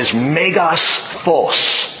 4 is megas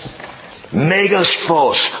phos. Megas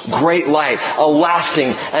phos. Great light. A lasting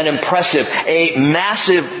and impressive, a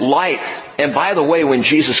massive light. And by the way, when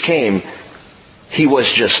Jesus came, He was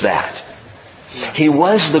just that. He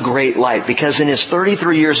was the great light because in His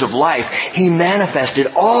 33 years of life, He manifested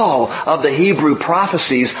all of the Hebrew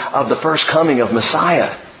prophecies of the first coming of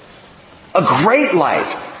Messiah. A great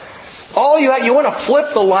light. All you want to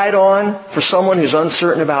flip the light on for someone who's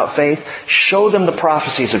uncertain about faith? Show them the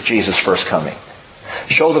prophecies of Jesus' first coming.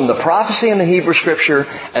 Show them the prophecy in the Hebrew Scripture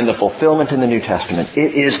and the fulfillment in the New Testament.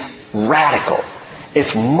 It is radical.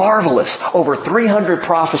 It's marvelous. Over 300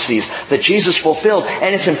 prophecies that Jesus fulfilled,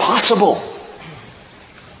 and it's impossible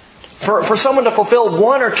for someone to fulfill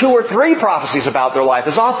 1 or 2 or 3 prophecies about their life.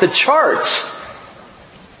 It's off the charts.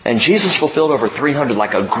 And Jesus fulfilled over 300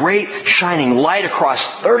 like a great shining light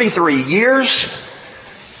across 33 years.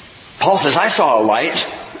 Paul says, I saw a light.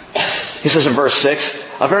 He says in verse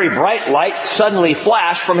 6, a very bright light suddenly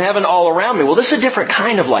flashed from heaven all around me. Well, this is a different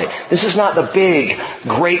kind of light. This is not the big,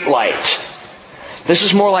 great light. This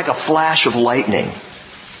is more like a flash of lightning.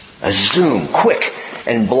 A zoom, quick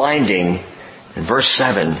and blinding. In verse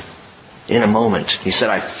 7, in a moment, he said,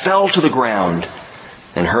 I fell to the ground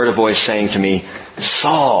and heard a voice saying to me,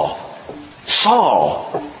 Saul, Saul,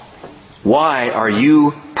 why are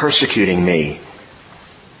you persecuting me?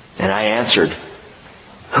 And I answered,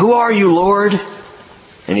 who are you, Lord?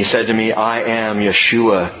 And He said to me, I am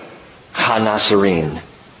Yeshua HaNazarene,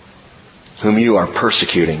 whom you are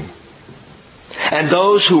persecuting. And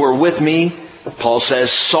those who were with me, Paul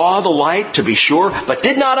says, saw the light, to be sure, but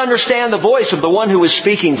did not understand the voice of the one who was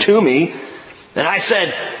speaking to me. And I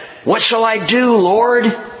said, what shall I do, Lord?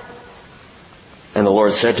 And the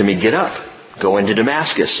Lord said to me, get up Go into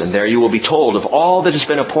Damascus, and there you will be told of all that has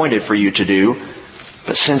been appointed for you to do.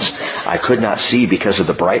 But since I could not see because of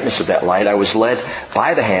the brightness of that light, I was led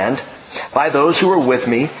by the hand by those who were with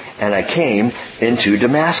me, and I came into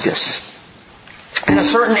Damascus. And a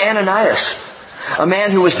certain Ananias, a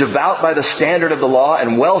man who was devout by the standard of the law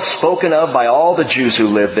and well spoken of by all the Jews who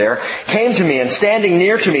lived there, came to me and standing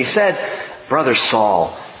near to me said, Brother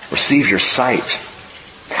Saul, receive your sight.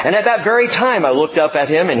 And at that very time I looked up at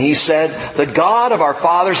him and he said, The God of our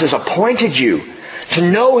fathers has appointed you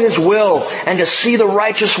to know His will and to see the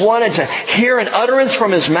righteous one and to hear an utterance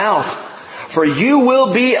from His mouth. For you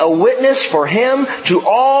will be a witness for Him to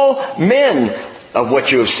all men of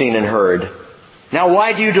what you have seen and heard. Now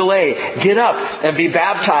why do you delay? Get up and be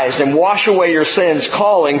baptized and wash away your sins,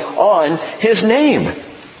 calling on His name.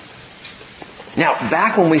 Now,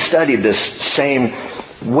 back when we studied this same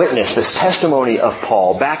witness, this testimony of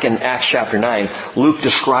Paul, back in Acts chapter 9, Luke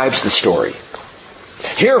describes the story.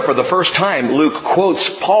 Here, for the first time, Luke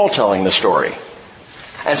quotes Paul telling the story.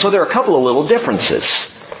 And so there are a couple of little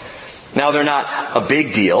differences. Now, they're not a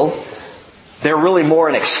big deal. They're really more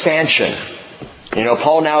an expansion. You know,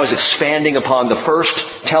 Paul now is expanding upon the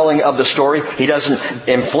first telling of the story. He doesn't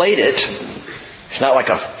inflate it. It's not like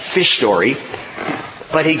a fish story.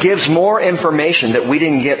 But he gives more information that we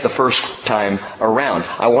didn't get the first time around.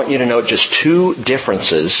 I want you to note just two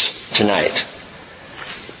differences tonight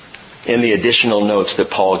in the additional notes that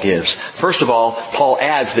Paul gives. First of all, Paul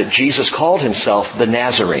adds that Jesus called Himself the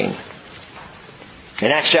Nazarene.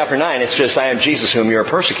 In Acts chapter 9, it's just, I am Jesus whom you are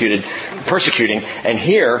persecuting. And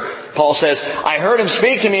here, Paul says, I heard Him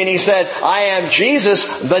speak to me and He said, I am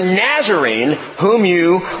Jesus the Nazarene whom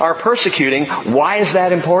you are persecuting. Why is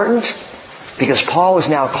that important? Because Paul is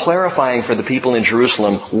now clarifying for the people in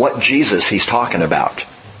Jerusalem what Jesus he's talking about.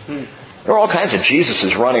 There are all kinds of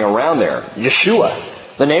Jesuses running around there. Yeshua.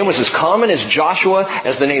 The name was as common as Joshua,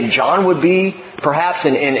 as the name John would be, perhaps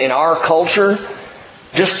in our culture.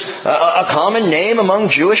 Just a common name among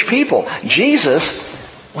Jewish people. Jesus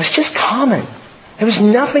was just common. There was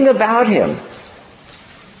nothing about Him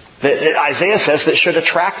that Isaiah says that should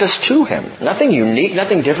attract us to Him. Nothing unique,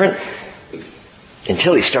 nothing different,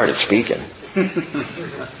 until He started speaking.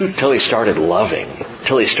 Until He started loving.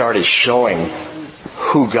 Until He started showing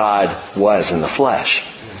who God was in the flesh.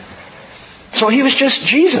 So He was just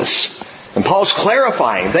Jesus. And Paul's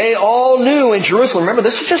clarifying. They all knew in Jerusalem. Remember,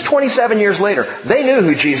 this is just 27 years later. They knew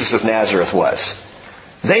who Jesus of Nazareth was.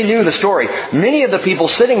 They knew the story. Many of the people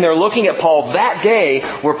sitting there looking at Paul that day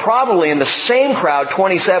were probably in the same crowd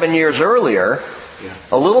 27 years earlier.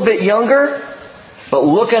 A little bit younger, but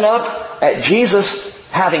looking up at Jesus,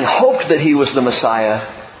 having hoped that He was the Messiah,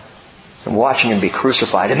 and watching Him be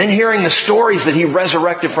crucified. And then hearing the stories that He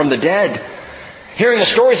resurrected from the dead. Hearing the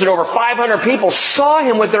stories that over 500 people saw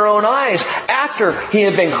Him with their own eyes after He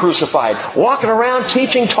had been crucified. Walking around,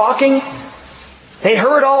 teaching, talking. They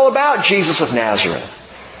heard all about Jesus of Nazareth.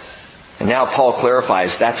 And now Paul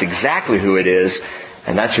clarifies that's exactly who it is,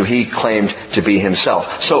 and that's who he claimed to be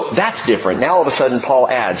himself. So that's different. Now all of a sudden Paul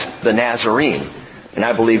adds the Nazarene. And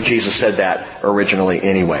I believe Jesus said that originally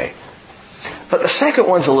anyway. But the second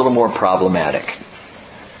one's a little more problematic.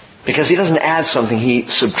 Because he doesn't add something, he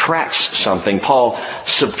subtracts something. Paul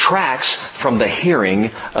subtracts from the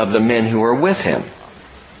hearing of the men who are with him.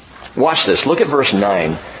 Watch this. Look at verse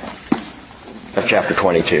 9 of chapter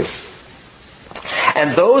 22.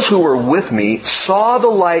 And those who were with me saw the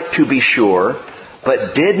light to be sure,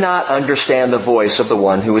 but did not understand the voice of the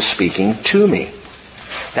one who was speaking to me.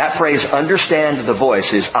 That phrase, understand the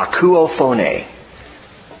voice, is akuo phone.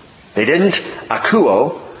 They didn't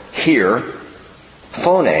akuo, hear,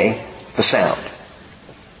 phone, the sound.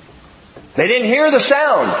 They didn't hear the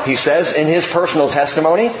sound, he says in his personal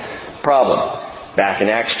testimony. Problem. Back in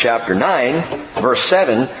Acts chapter 9, verse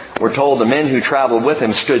 7, we're told the men who traveled with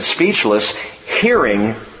him stood speechless,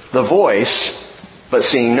 hearing the voice, but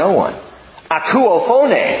seeing no one. Akuo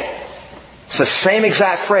phone. It's the same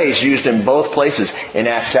exact phrase used in both places in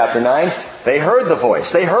Acts chapter 9. They heard the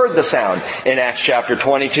voice. They heard the sound. In Acts chapter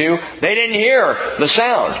 22, they didn't hear the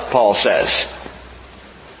sound, Paul says.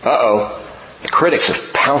 Uh-oh. The critics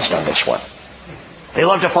have pounced on this one. They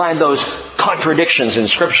love to find those contradictions in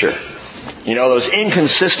Scripture. You know, those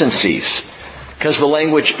inconsistencies. Because the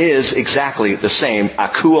language is exactly the same.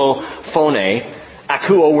 Akuo phone.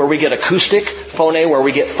 Akuo where we get acoustic. Phone where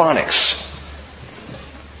we get phonics.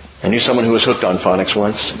 I knew someone who was hooked on phonics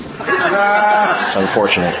once. It's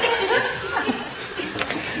unfortunate.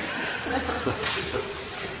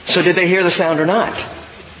 So did they hear the sound or not?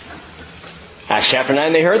 Acts chapter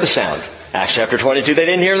 9, they heard the sound. Acts chapter 22, they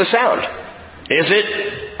didn't hear the sound. Is it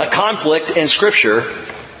a conflict in Scripture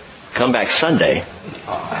come back Sunday,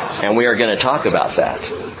 and we are going to talk about that.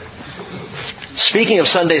 Speaking of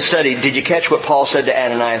Sunday study, did you catch what Paul said to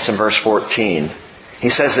Ananias in verse 14? He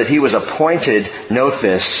says that he was appointed, note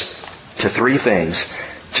this, to three things: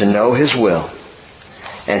 to know His will,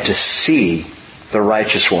 and to see the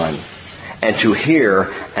righteous one, and to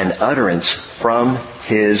hear an utterance from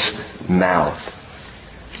His mouth.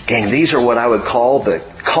 Gang, these are what I would call the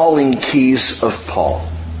calling keys of Paul.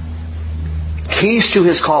 Keys to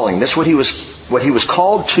his calling. This is what he was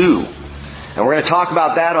called to. And we're going to talk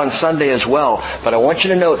about that on Sunday as well. But I want you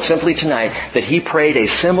to note simply tonight that he prayed a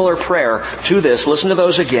similar prayer to this. Listen to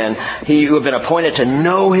those again. He who have been appointed to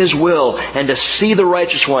know His will and to see the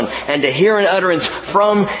righteous one and to hear an utterance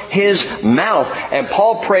from His mouth. And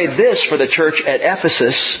Paul prayed this for the church at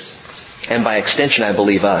Ephesus, and by extension, I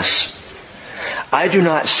believe us. I do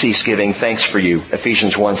not cease giving thanks for you,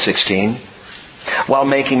 Ephesians 1:16, while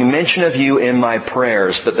making mention of you in my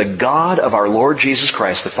prayers, that the God of our Lord Jesus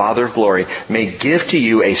Christ, the Father of glory, may give to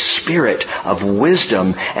you a spirit of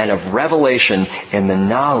wisdom and of revelation in the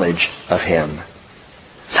knowledge of Him.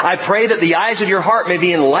 I pray that the eyes of your heart may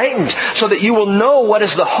be enlightened, so that you will know what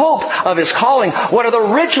is the hope of His calling, what are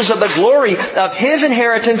the riches of the glory of His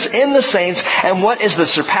inheritance in the saints, and what is the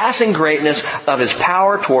surpassing greatness of His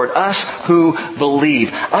power toward us who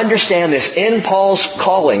believe. Understand this, in Paul's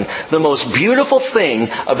calling, the most beautiful thing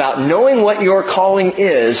about knowing what your calling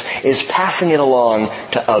is passing it along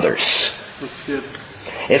to others. That's good.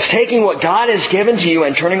 It's taking what God has given to you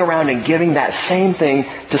and turning around and giving that same thing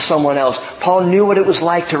to someone else. Paul knew what it was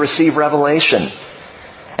like to receive revelation.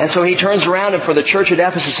 And so he turns around, and for the church at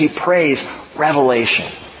Ephesus, he prays revelation.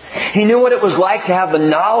 He knew what it was like to have the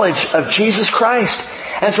knowledge of Jesus Christ.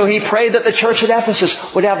 And so he prayed that the church at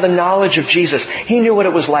Ephesus would have the knowledge of Jesus. He knew what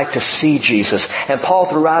it was like to see Jesus. And Paul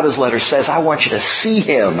throughout his letter says, I want you to see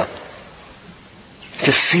Him.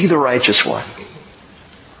 To see the righteous one.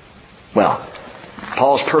 Well,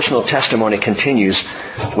 Paul's personal testimony continues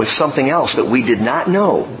with something else that we did not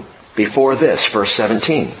know before this, verse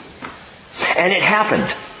 17. And it happened,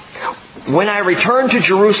 when I returned to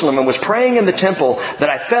Jerusalem and was praying in the temple, that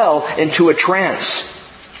I fell into a trance.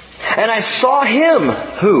 And I saw Him,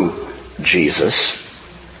 who? Jesus.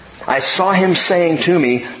 I saw Him saying to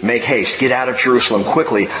me, make haste, get out of Jerusalem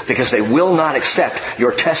quickly, because they will not accept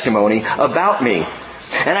your testimony about me.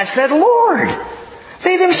 And I said, Lord,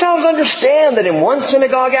 they themselves understand that in one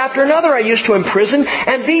synagogue after another I used to imprison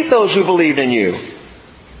and beat those who believed in you.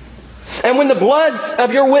 And when the blood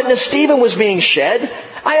of your witness Stephen was being shed,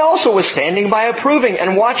 I also was standing by approving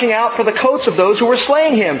and watching out for the coats of those who were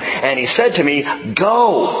slaying him. And he said to me,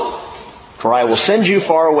 go, for I will send you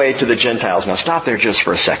far away to the Gentiles. Now stop there just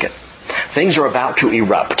for a second. Things are about to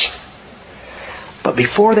erupt. But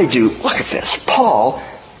before they do, look at this. Paul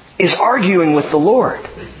is arguing with the Lord.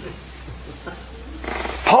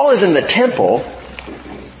 Paul is in the temple.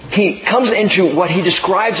 He comes into what he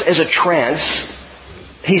describes as a trance.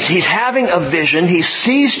 He's having a vision. He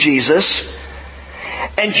sees Jesus.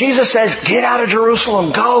 And Jesus says, get out of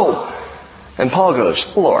Jerusalem, go. And Paul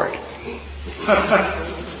goes, Lord,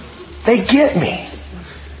 they get me.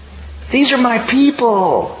 These are my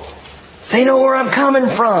people. They know where I'm coming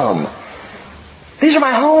from. These are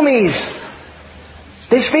my homies.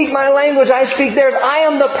 They speak my language, I speak theirs. I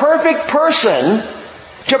am the perfect person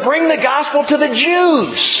to bring the gospel to the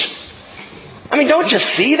Jews. I mean, don't you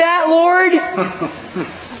see that, Lord?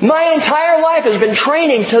 My entire life has been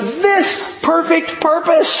training to this perfect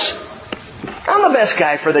purpose. I'm the best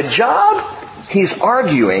guy for the job. He's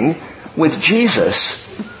arguing with Jesus.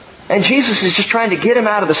 And Jesus is just trying to get him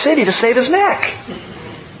out of the city to save his neck.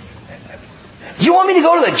 You want me to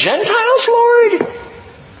go to the Gentiles, Lord?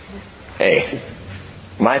 Hey,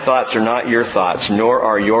 my thoughts are not your thoughts, nor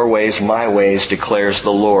are your ways my ways, declares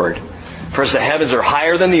the Lord. For as the heavens are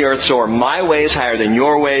higher than the earth, so are my ways higher than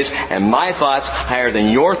your ways, and my thoughts higher than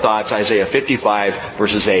your thoughts. Isaiah 55,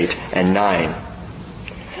 verses 8 and 9.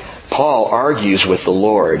 Paul argues with the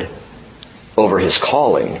Lord over his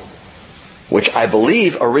calling, which I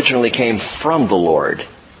believe originally came from the Lord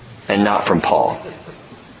and not from Paul.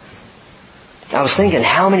 I was thinking,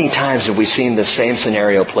 how many times have we seen this same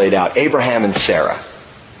scenario played out? Abraham and Sarah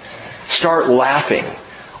start laughing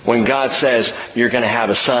when God says you're going to have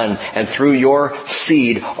a son, and through your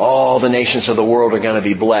seed all the nations of the world are going to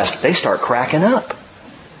be blessed. They start cracking up.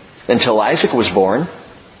 Until Isaac was born.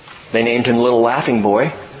 They named him Little Laughing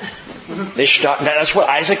Boy. That's what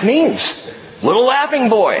Isaac means. Little Laughing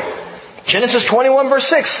Boy. Genesis 21 verse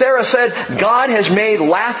 6, Sarah said, God has made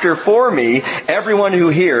laughter for me. Everyone who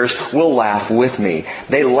hears will laugh with me.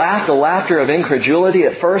 They laughed a laughter of incredulity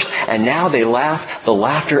at first, and now they laugh the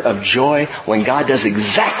laughter of joy when God does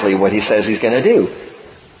exactly what He says He's going to do.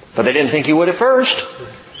 But they didn't think He would at first.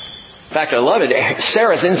 In fact, I love it.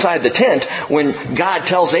 Sarah's inside the tent when God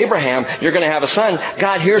tells Abraham, you're going to have a son.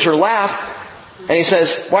 God hears her laugh, and He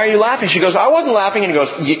says, why are you laughing? She goes, I wasn't laughing. And He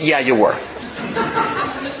goes, yeah, you were.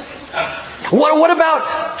 What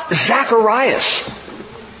about Zacharias,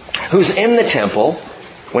 who's in the temple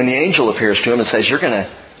when the angel appears to him and says,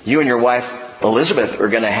 you and your wife Elizabeth are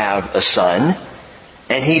going to have a son,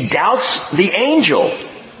 and he doubts the angel.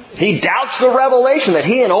 He doubts the revelation that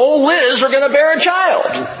he and old Liz are going to bear a child.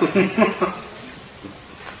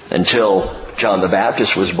 Until John the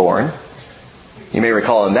Baptist was born. You may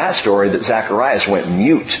recall in that story that Zacharias went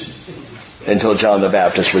mute until John the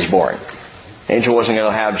Baptist was born. Angel wasn't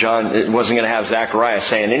going to have Zacharias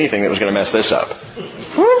saying anything that was going to mess this up.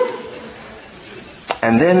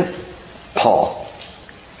 And then Paul.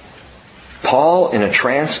 Paul, in a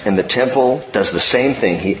trance in the temple, does the same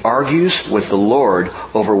thing. He argues with the Lord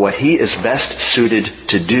over what he is best suited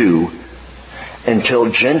to do until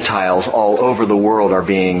Gentiles all over the world are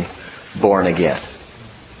being born again.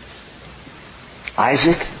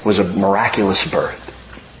 Isaac was a miraculous birth.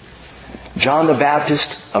 John the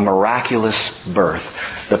Baptist, a miraculous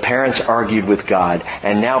birth. The parents argued with God.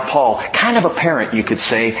 And now Paul, kind of a parent, you could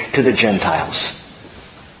say, to the Gentiles,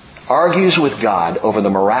 argues with God over the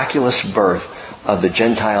miraculous birth of the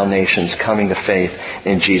Gentile nations coming to faith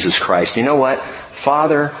in Jesus Christ. You know what?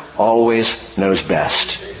 Father always knows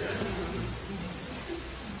best.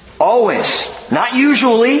 Always. Not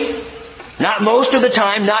usually. Not most of the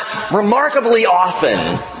time. Not remarkably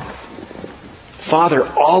often. Father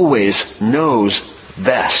always knows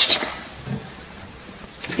best.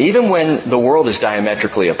 Even when the world is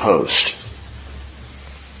diametrically opposed.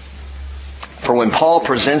 For when Paul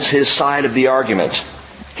presents his side of the argument,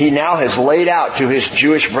 he now has laid out to his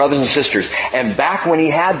Jewish brothers and sisters. And back when he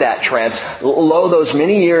had that trance, those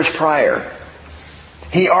many years prior,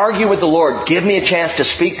 he argued with the Lord, give me a chance to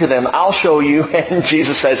speak to them, I'll show you. And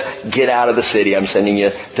Jesus says, get out of the city, I'm sending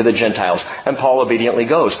you to the Gentiles. And Paul obediently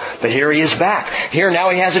goes. But here he is back. Here now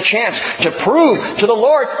he has a chance to prove to the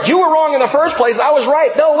Lord, you were wrong in the first place, I was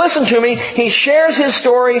right, they'll listen to me. He shares his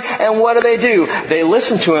story, and what do? They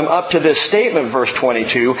listen to him up to this statement, verse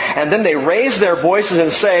 22, and then they raise their voices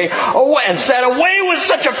and say, and said, away with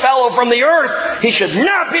such a fellow from the earth, he should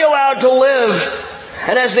not be allowed to live.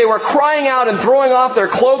 And as they were crying out and throwing off their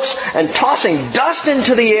cloaks and tossing dust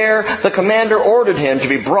into the air, the commander ordered him to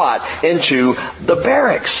be brought into the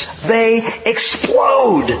barracks. They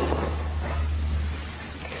explode.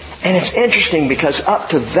 And it's interesting because up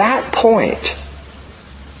to that point,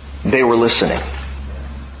 they were listening.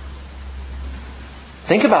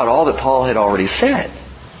 Think about all that Paul had already said.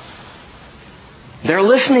 They're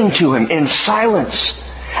listening to him in silence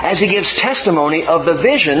as he gives testimony of the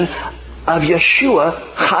vision of Yeshua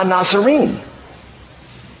HaNazarene.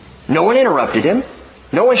 No one interrupted him.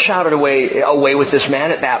 No one shouted away with this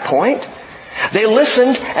man at that point. They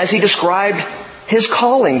listened as he described his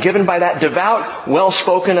calling given by that devout,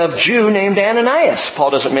 well-spoken of Jew named Ananias.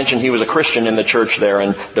 Paul doesn't mention he was a Christian in the church there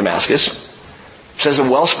in Damascus. It says a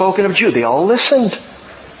well-spoken of Jew. They all listened.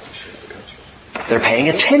 They're paying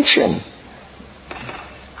attention.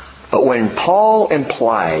 But when Paul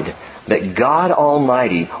implied that God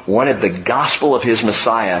Almighty wanted the gospel of His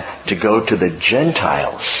Messiah to go to the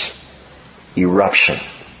Gentiles, eruption.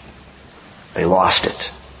 They lost it.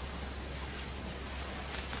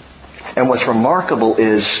 And what's remarkable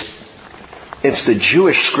is it's the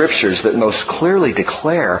Jewish scriptures that most clearly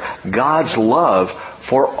declare God's love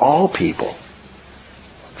for all people.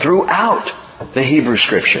 Throughout the Hebrew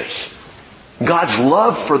scriptures. God's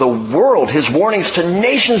love for the world, His warnings to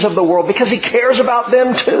nations of the world, because He cares about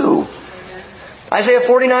them too. Isaiah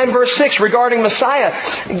 49 verse 6 regarding Messiah,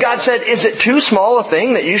 God said, is it too small a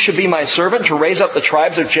thing that you should be my servant to raise up the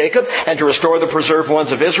tribes of Jacob and to restore the preserved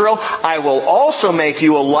ones of Israel? I will also make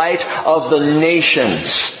you a light of the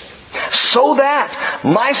nations, so that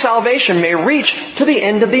my salvation may reach to the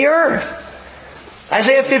end of the earth.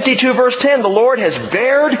 Isaiah 52 verse 10, the Lord has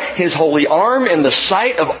bared His holy arm in the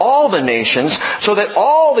sight of all the nations, so that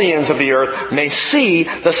all the ends of the earth may see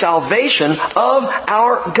the salvation of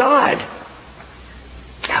our God.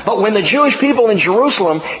 But when the Jewish people in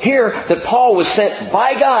Jerusalem hear that Paul was sent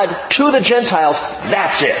by God to the Gentiles,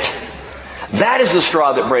 that's it. That is the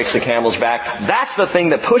straw that breaks the camel's back. That's the thing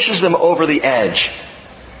that pushes them over the edge.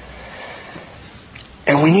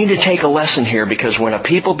 And we need to take a lesson here, because when a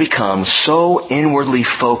people become so inwardly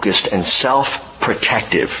focused and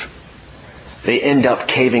self-protective, they end up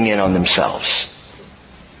caving in on themselves.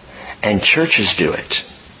 And churches do it.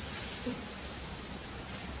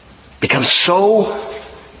 Become so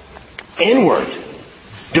inward,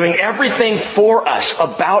 doing everything for us,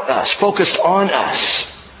 about us, focused on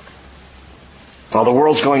us, while the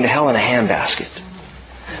world's going to hell in a handbasket.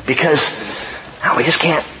 Because we just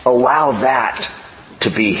can't allow that to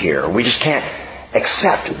be here. We just can't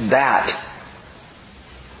accept that.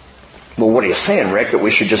 Well, what are you saying, Rick? That we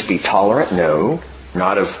should just be tolerant? No,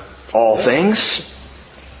 not of all things.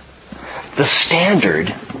 The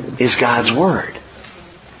standard is God's Word.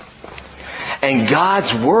 And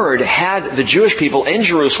God's Word had the Jewish people in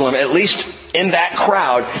Jerusalem, at least in that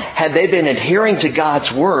crowd, had they been adhering to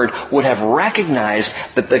God's Word, would have recognized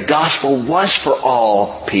that the gospel was for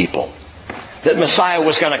all people. That Messiah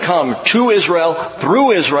was going to come to Israel,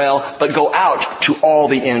 through Israel, but go out to all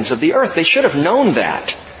the ends of the earth. They should have known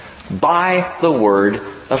that by the Word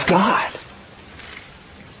of God.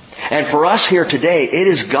 And for us here today, it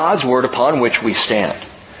is God's Word upon which we stand.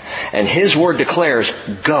 And His Word declares,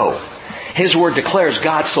 go. His Word declares,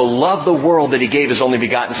 God so loved the world that He gave His only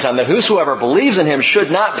begotten Son, that whosoever believes in Him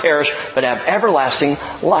should not perish, but have everlasting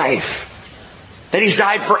life. That He's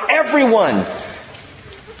died for everyone,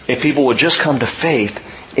 if people would just come to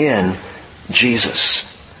faith in Jesus.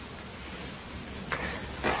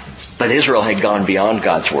 But Israel had gone beyond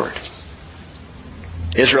God's Word.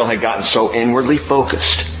 Israel had gotten so inwardly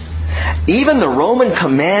focused. Even the Roman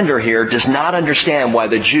commander here does not understand why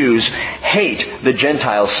the Jews hate the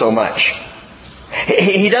Gentiles so much.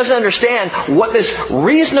 He doesn't understand what this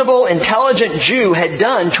reasonable, intelligent Jew had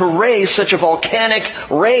done to raise such a volcanic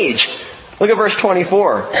rage. Look at verse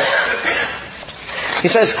 24. He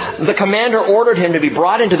says, the commander ordered him to be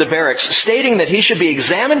brought into the barracks, stating that he should be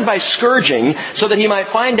examined by scourging so that he might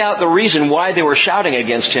find out the reason why they were shouting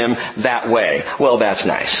against him that way. Well, that's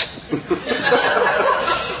nice.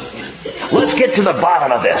 Let's get to the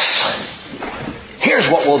bottom of this. Here's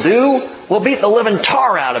what we'll do. We'll beat the living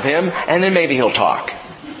tar out of him, and then maybe he'll talk.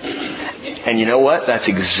 And you know what? That's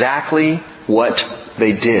exactly what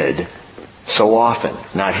they did so often.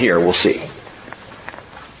 Not here, we'll see.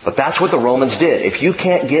 But that's what the Romans did. If you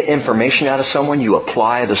can't get information out of someone, you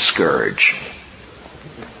apply the scourge.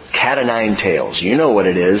 Cat o' nine tails. You know what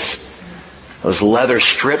it is. Those leather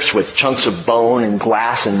strips with chunks of bone and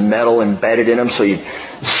glass and metal embedded in them, so you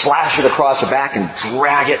slash it across the back and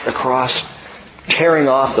drag it across, tearing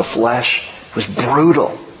off the flesh. It was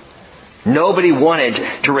brutal. Nobody wanted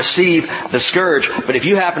to receive the scourge, but if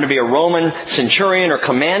you happen to be a Roman centurion or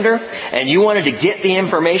commander and you wanted to get the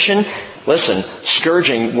information, listen,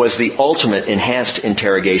 scourging was the ultimate enhanced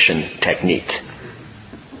interrogation technique.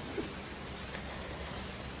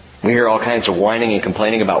 We hear all kinds of whining and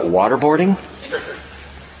complaining about waterboarding.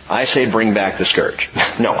 I say bring back the scourge.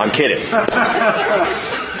 No, I'm kidding.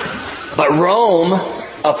 But Rome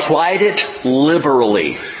applied it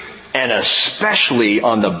liberally, and especially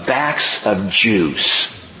on the backs of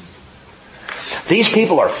Jews. These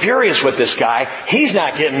people are furious with this guy. He's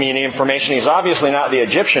not giving me any information. He's obviously not the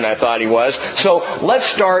Egyptian I thought he was. So let's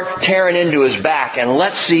start tearing into his back and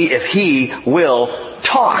let's see if he will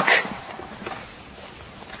talk.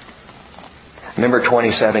 Remember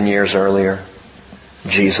 27 years earlier,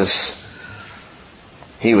 Jesus,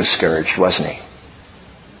 he was scourged, wasn't he?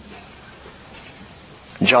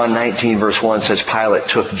 John 19 verse 1 says, Pilate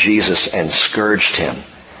took Jesus and scourged him.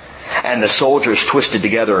 And the soldiers twisted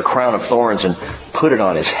together a crown of thorns and put it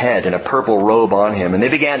on his head and a purple robe on him. And they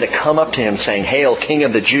began to come up to him saying, Hail, King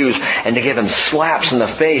of the Jews, and to give him slaps in the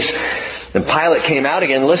face. Then Pilate came out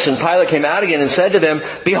again. Listen, Pilate came out again and said to them,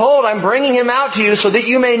 Behold, I'm bringing him out to you so that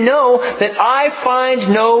you may know that I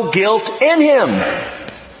find no guilt in him.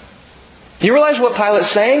 You realize what Pilate's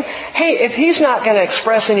saying? Hey, if he's not going to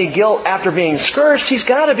express any guilt after being scourged, he's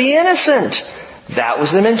got to be innocent. That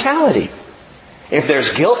was the mentality. If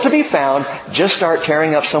there's guilt to be found, just start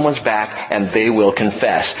tearing up someone's back and they will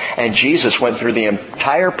confess. And Jesus went through the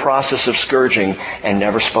entire process of scourging and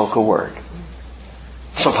never spoke a word.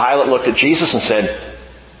 So Pilate looked at Jesus and said,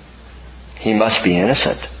 he must be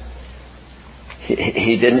innocent.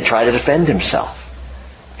 He didn't try to defend himself.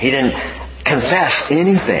 He didn't confess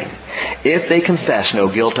anything. If they confess no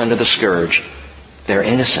guilt under the scourge, they're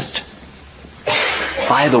innocent.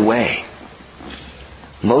 By the way,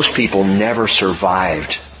 most people never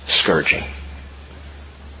survived scourging.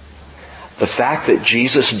 The fact that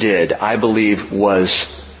Jesus did, I believe,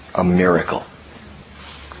 was a miracle.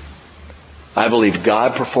 I believe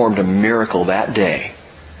God performed a miracle that day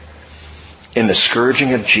in the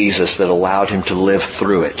scourging of Jesus that allowed him to live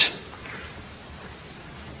through it.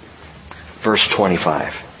 Verse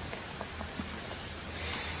 25.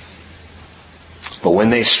 But when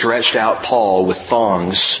they stretched out Paul with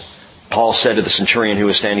thongs, Paul said to the centurion who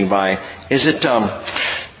was standing by, Is it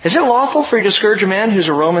lawful for you to scourge a man who's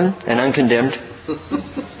a Roman and uncondemned?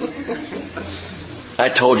 I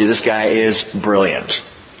told you this guy is brilliant.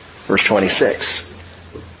 Verse 26.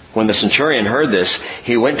 When the centurion heard this,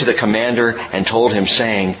 he went to the commander and told him,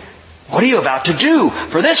 saying, What are you about to do?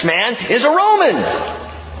 For this man is a Roman.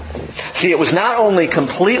 See, it was not only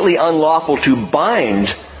completely unlawful to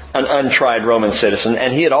bind an untried Roman citizen,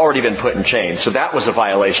 and he had already been put in chains, so that was a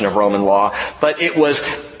violation of Roman law, but it was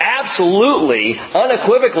absolutely,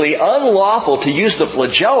 unequivocally unlawful to use the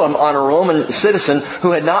flagellum on a Roman citizen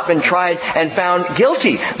who had not been tried and found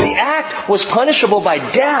guilty. The act was punishable by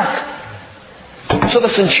death. So the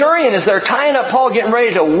centurion, as they're tying up Paul, getting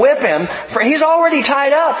ready to whip him, he's already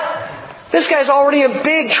tied up. This guy's already in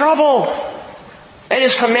big trouble. And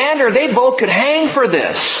his commander, they both could hang for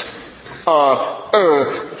this.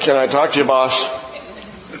 Can I talk to you, boss?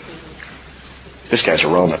 This guy's a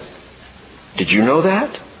Roman. Did you know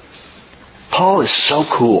that? Paul is so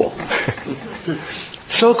cool.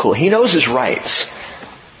 So cool. He knows his rights.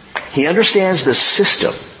 He understands the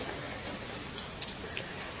system.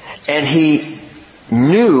 And he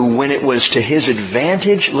knew when it was to his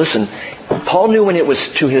advantage. Listen, Paul knew when it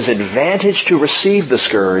was to his advantage to receive the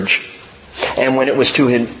scourge, and when it was to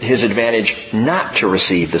his advantage not to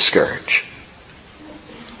receive the scourge.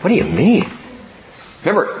 What do you mean?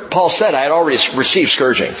 Remember, Paul said, I had already received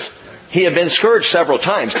scourgings. He had been scourged several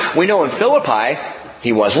times. We know in Philippi,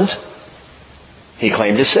 he wasn't. He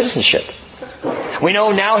claimed his citizenship. We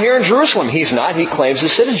know now here in Jerusalem, he's not. He claims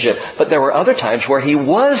his citizenship. But there were other times where he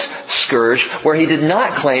was scourged, where he did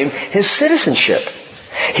not claim his citizenship.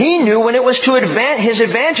 He knew when it was to his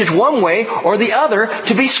advantage one way or the other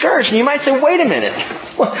to be scourged. And you might say, wait a minute.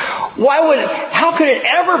 How could it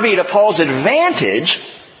ever be to Paul's advantage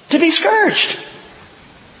to be scourged?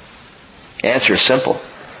 Answer is simple.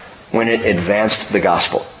 When it advanced the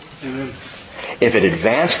gospel. Amen. If it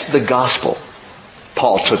advanced the gospel,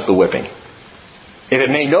 Paul took the whipping. If it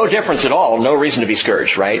made no difference at all, no reason to be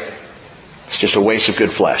scourged, right? It's just a waste of good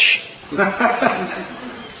flesh.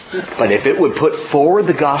 But if it would put forward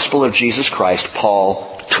the gospel of Jesus Christ,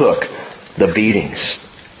 Paul took the beatings.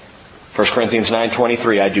 1 Corinthians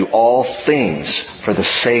 9:23, I do all things for the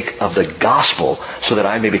sake of the gospel, so that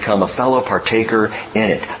I may become a fellow partaker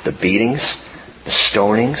in it. The beatings, the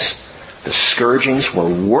stonings, the scourgings were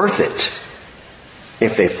worth it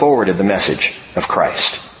if they forwarded the message of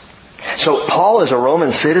Christ. So Paul, as a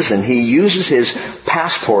Roman citizen, he uses his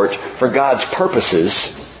passport for God's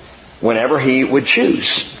purposes whenever he would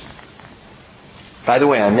choose. By the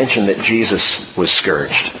way, I mentioned that Jesus was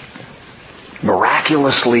scourged.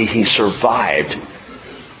 Miraculously, he survived.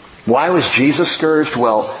 Why was Jesus scourged?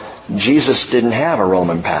 Well, Jesus didn't have a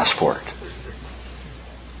Roman passport.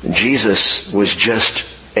 Jesus was just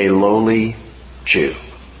a lowly Jew.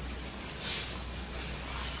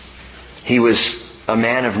 He was a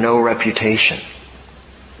man of no reputation.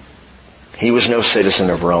 He was no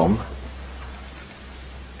citizen of Rome.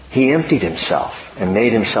 He emptied himself and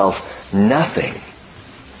made himself nothing.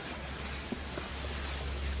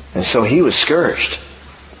 And so he was scourged.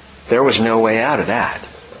 There was no way out of that.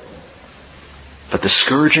 But the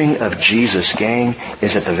scourging of Jesus, gang,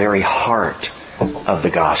 is at the very heart of the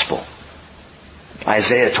gospel.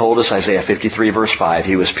 Isaiah told us, Isaiah 53 verse 5,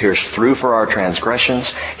 He was pierced through for our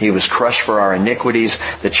transgressions. He was crushed for our iniquities.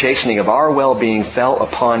 The chastening of our well-being fell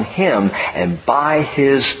upon Him, and by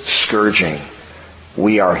His scourging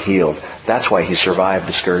we are healed. That's why He survived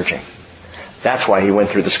the scourging. That's why He went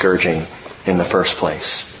through the scourging in the first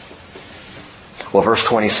place. Well, verse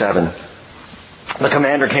 27, the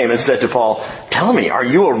commander came and said to Paul, tell me, are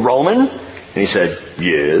you a Roman? And he said,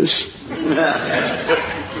 yes.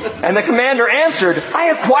 And the commander answered, I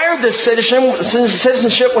acquired this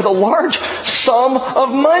citizenship with a large sum of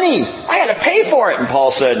money. I had to pay for it. And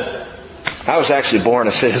Paul said, I was actually born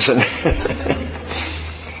a citizen.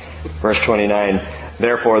 Verse 29,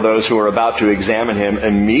 therefore those who were about to examine him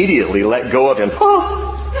immediately let go of him.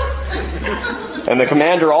 And the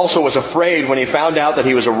commander also was afraid when he found out that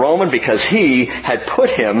he was a Roman, because he had put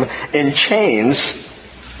him in chains.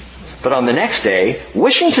 But on the next day,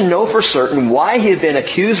 wishing to know for certain why he had been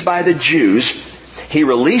accused by the Jews, he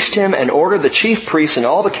released him and ordered the chief priests and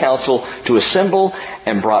all the council to assemble,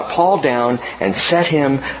 and brought Paul down and set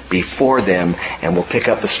him before them. And we'll pick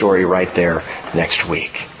up the story right there next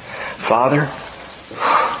week. Father,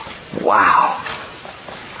 wow.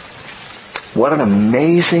 What an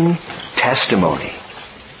amazing testimony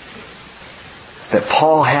that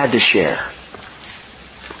Paul had to share.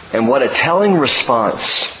 And what a telling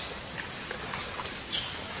response.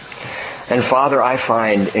 And Father, I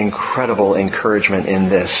find incredible encouragement in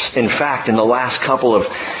this. In fact, in the last couple of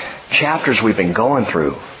chapters we've been going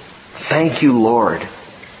through, thank you, Lord,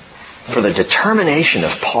 for the determination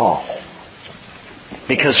of Paul.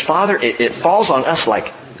 Because, Father, it falls on us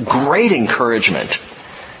like great encouragement.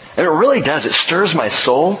 And it really does. It stirs my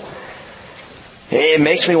soul. It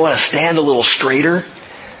makes me want to stand a little straighter.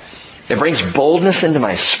 It brings boldness into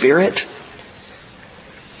my spirit.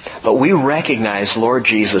 But we recognize, Lord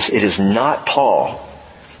Jesus, it is not Paul.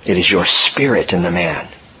 It is your Spirit in the man.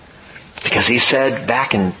 Because he said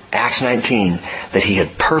back in Acts 19 that he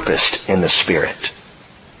had purposed in the Spirit.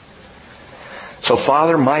 So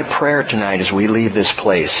Father, my prayer tonight as we leave this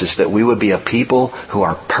place is that we would be a people who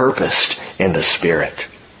are purposed in the Spirit.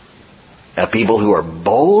 A people who are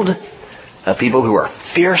bold. A people who are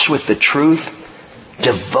fierce with the truth.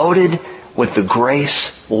 Devoted with the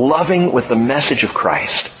grace. Loving with the message of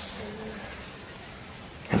Christ.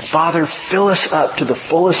 And Father, fill us up to the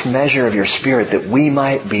fullest measure of your Spirit that we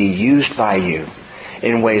might be used by you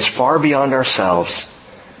in ways far beyond ourselves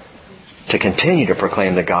to continue to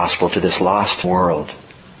proclaim the gospel to this lost world.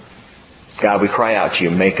 God, we cry out to you,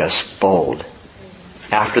 make us bold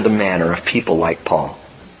after the manner of people like Paul.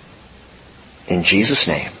 In Jesus'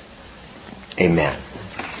 name, amen.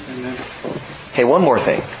 Amen. Hey, one more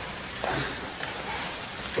thing.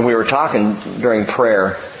 We were talking during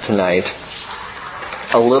prayer tonight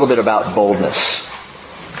a little bit about boldness.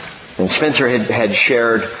 And Spencer had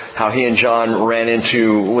shared how he and John ran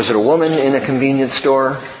into, was it a woman in a convenience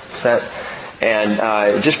store?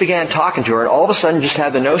 And just began talking to her, and all of a sudden just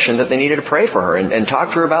had the notion that they needed to pray for her and talk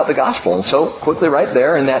to her about the gospel. And so quickly right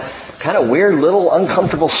there in that kind of weird little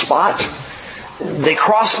uncomfortable spot, they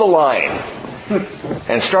crossed the line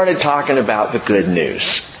and started talking about the good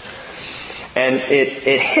news. And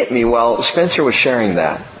it hit me while Spencer was sharing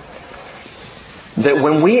that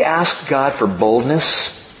when we ask God for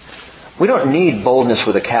boldness, we don't need boldness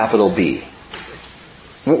with a capital B.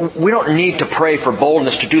 We don't need to pray for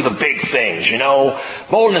boldness to do the big things,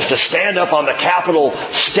 boldness to stand up on the Capitol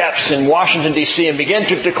steps in Washington, D.C. and begin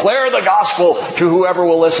to declare the gospel to whoever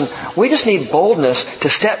will listen. We just need boldness to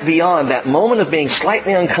step beyond that moment of being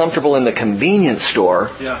slightly uncomfortable in the convenience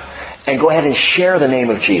store and go ahead and share the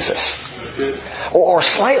name of Jesus. Or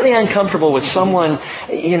slightly uncomfortable with someone,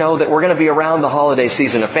 that we're going to be around the holiday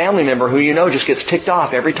season, a family member who just gets ticked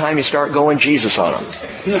off every time you start going Jesus on them.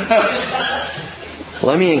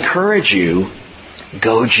 Let me encourage you,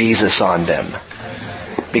 go Jesus on them.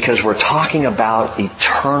 Because we're talking about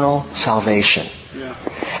eternal salvation.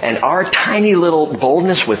 And our tiny little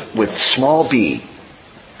boldness with small b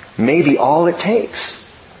may be all it takes.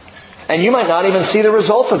 And you might not even see the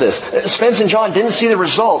results of this. Spence and John didn't see the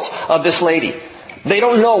results of this lady. They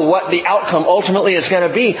don't know what the outcome ultimately is going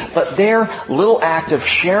to be. But their little act of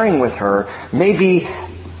sharing with her may be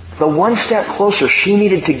the one step closer she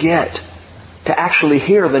needed to get to actually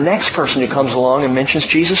hear the next person who comes along and mentions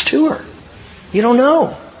Jesus to her. You don't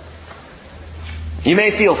know. You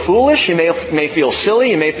may feel foolish. You may feel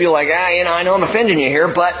silly. You may feel like, I know I'm offending you here.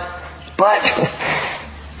 But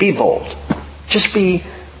be bold. Just be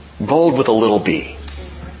bold with a little b.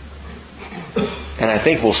 And I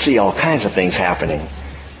think we'll see all kinds of things happening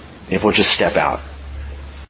if we'll just step out.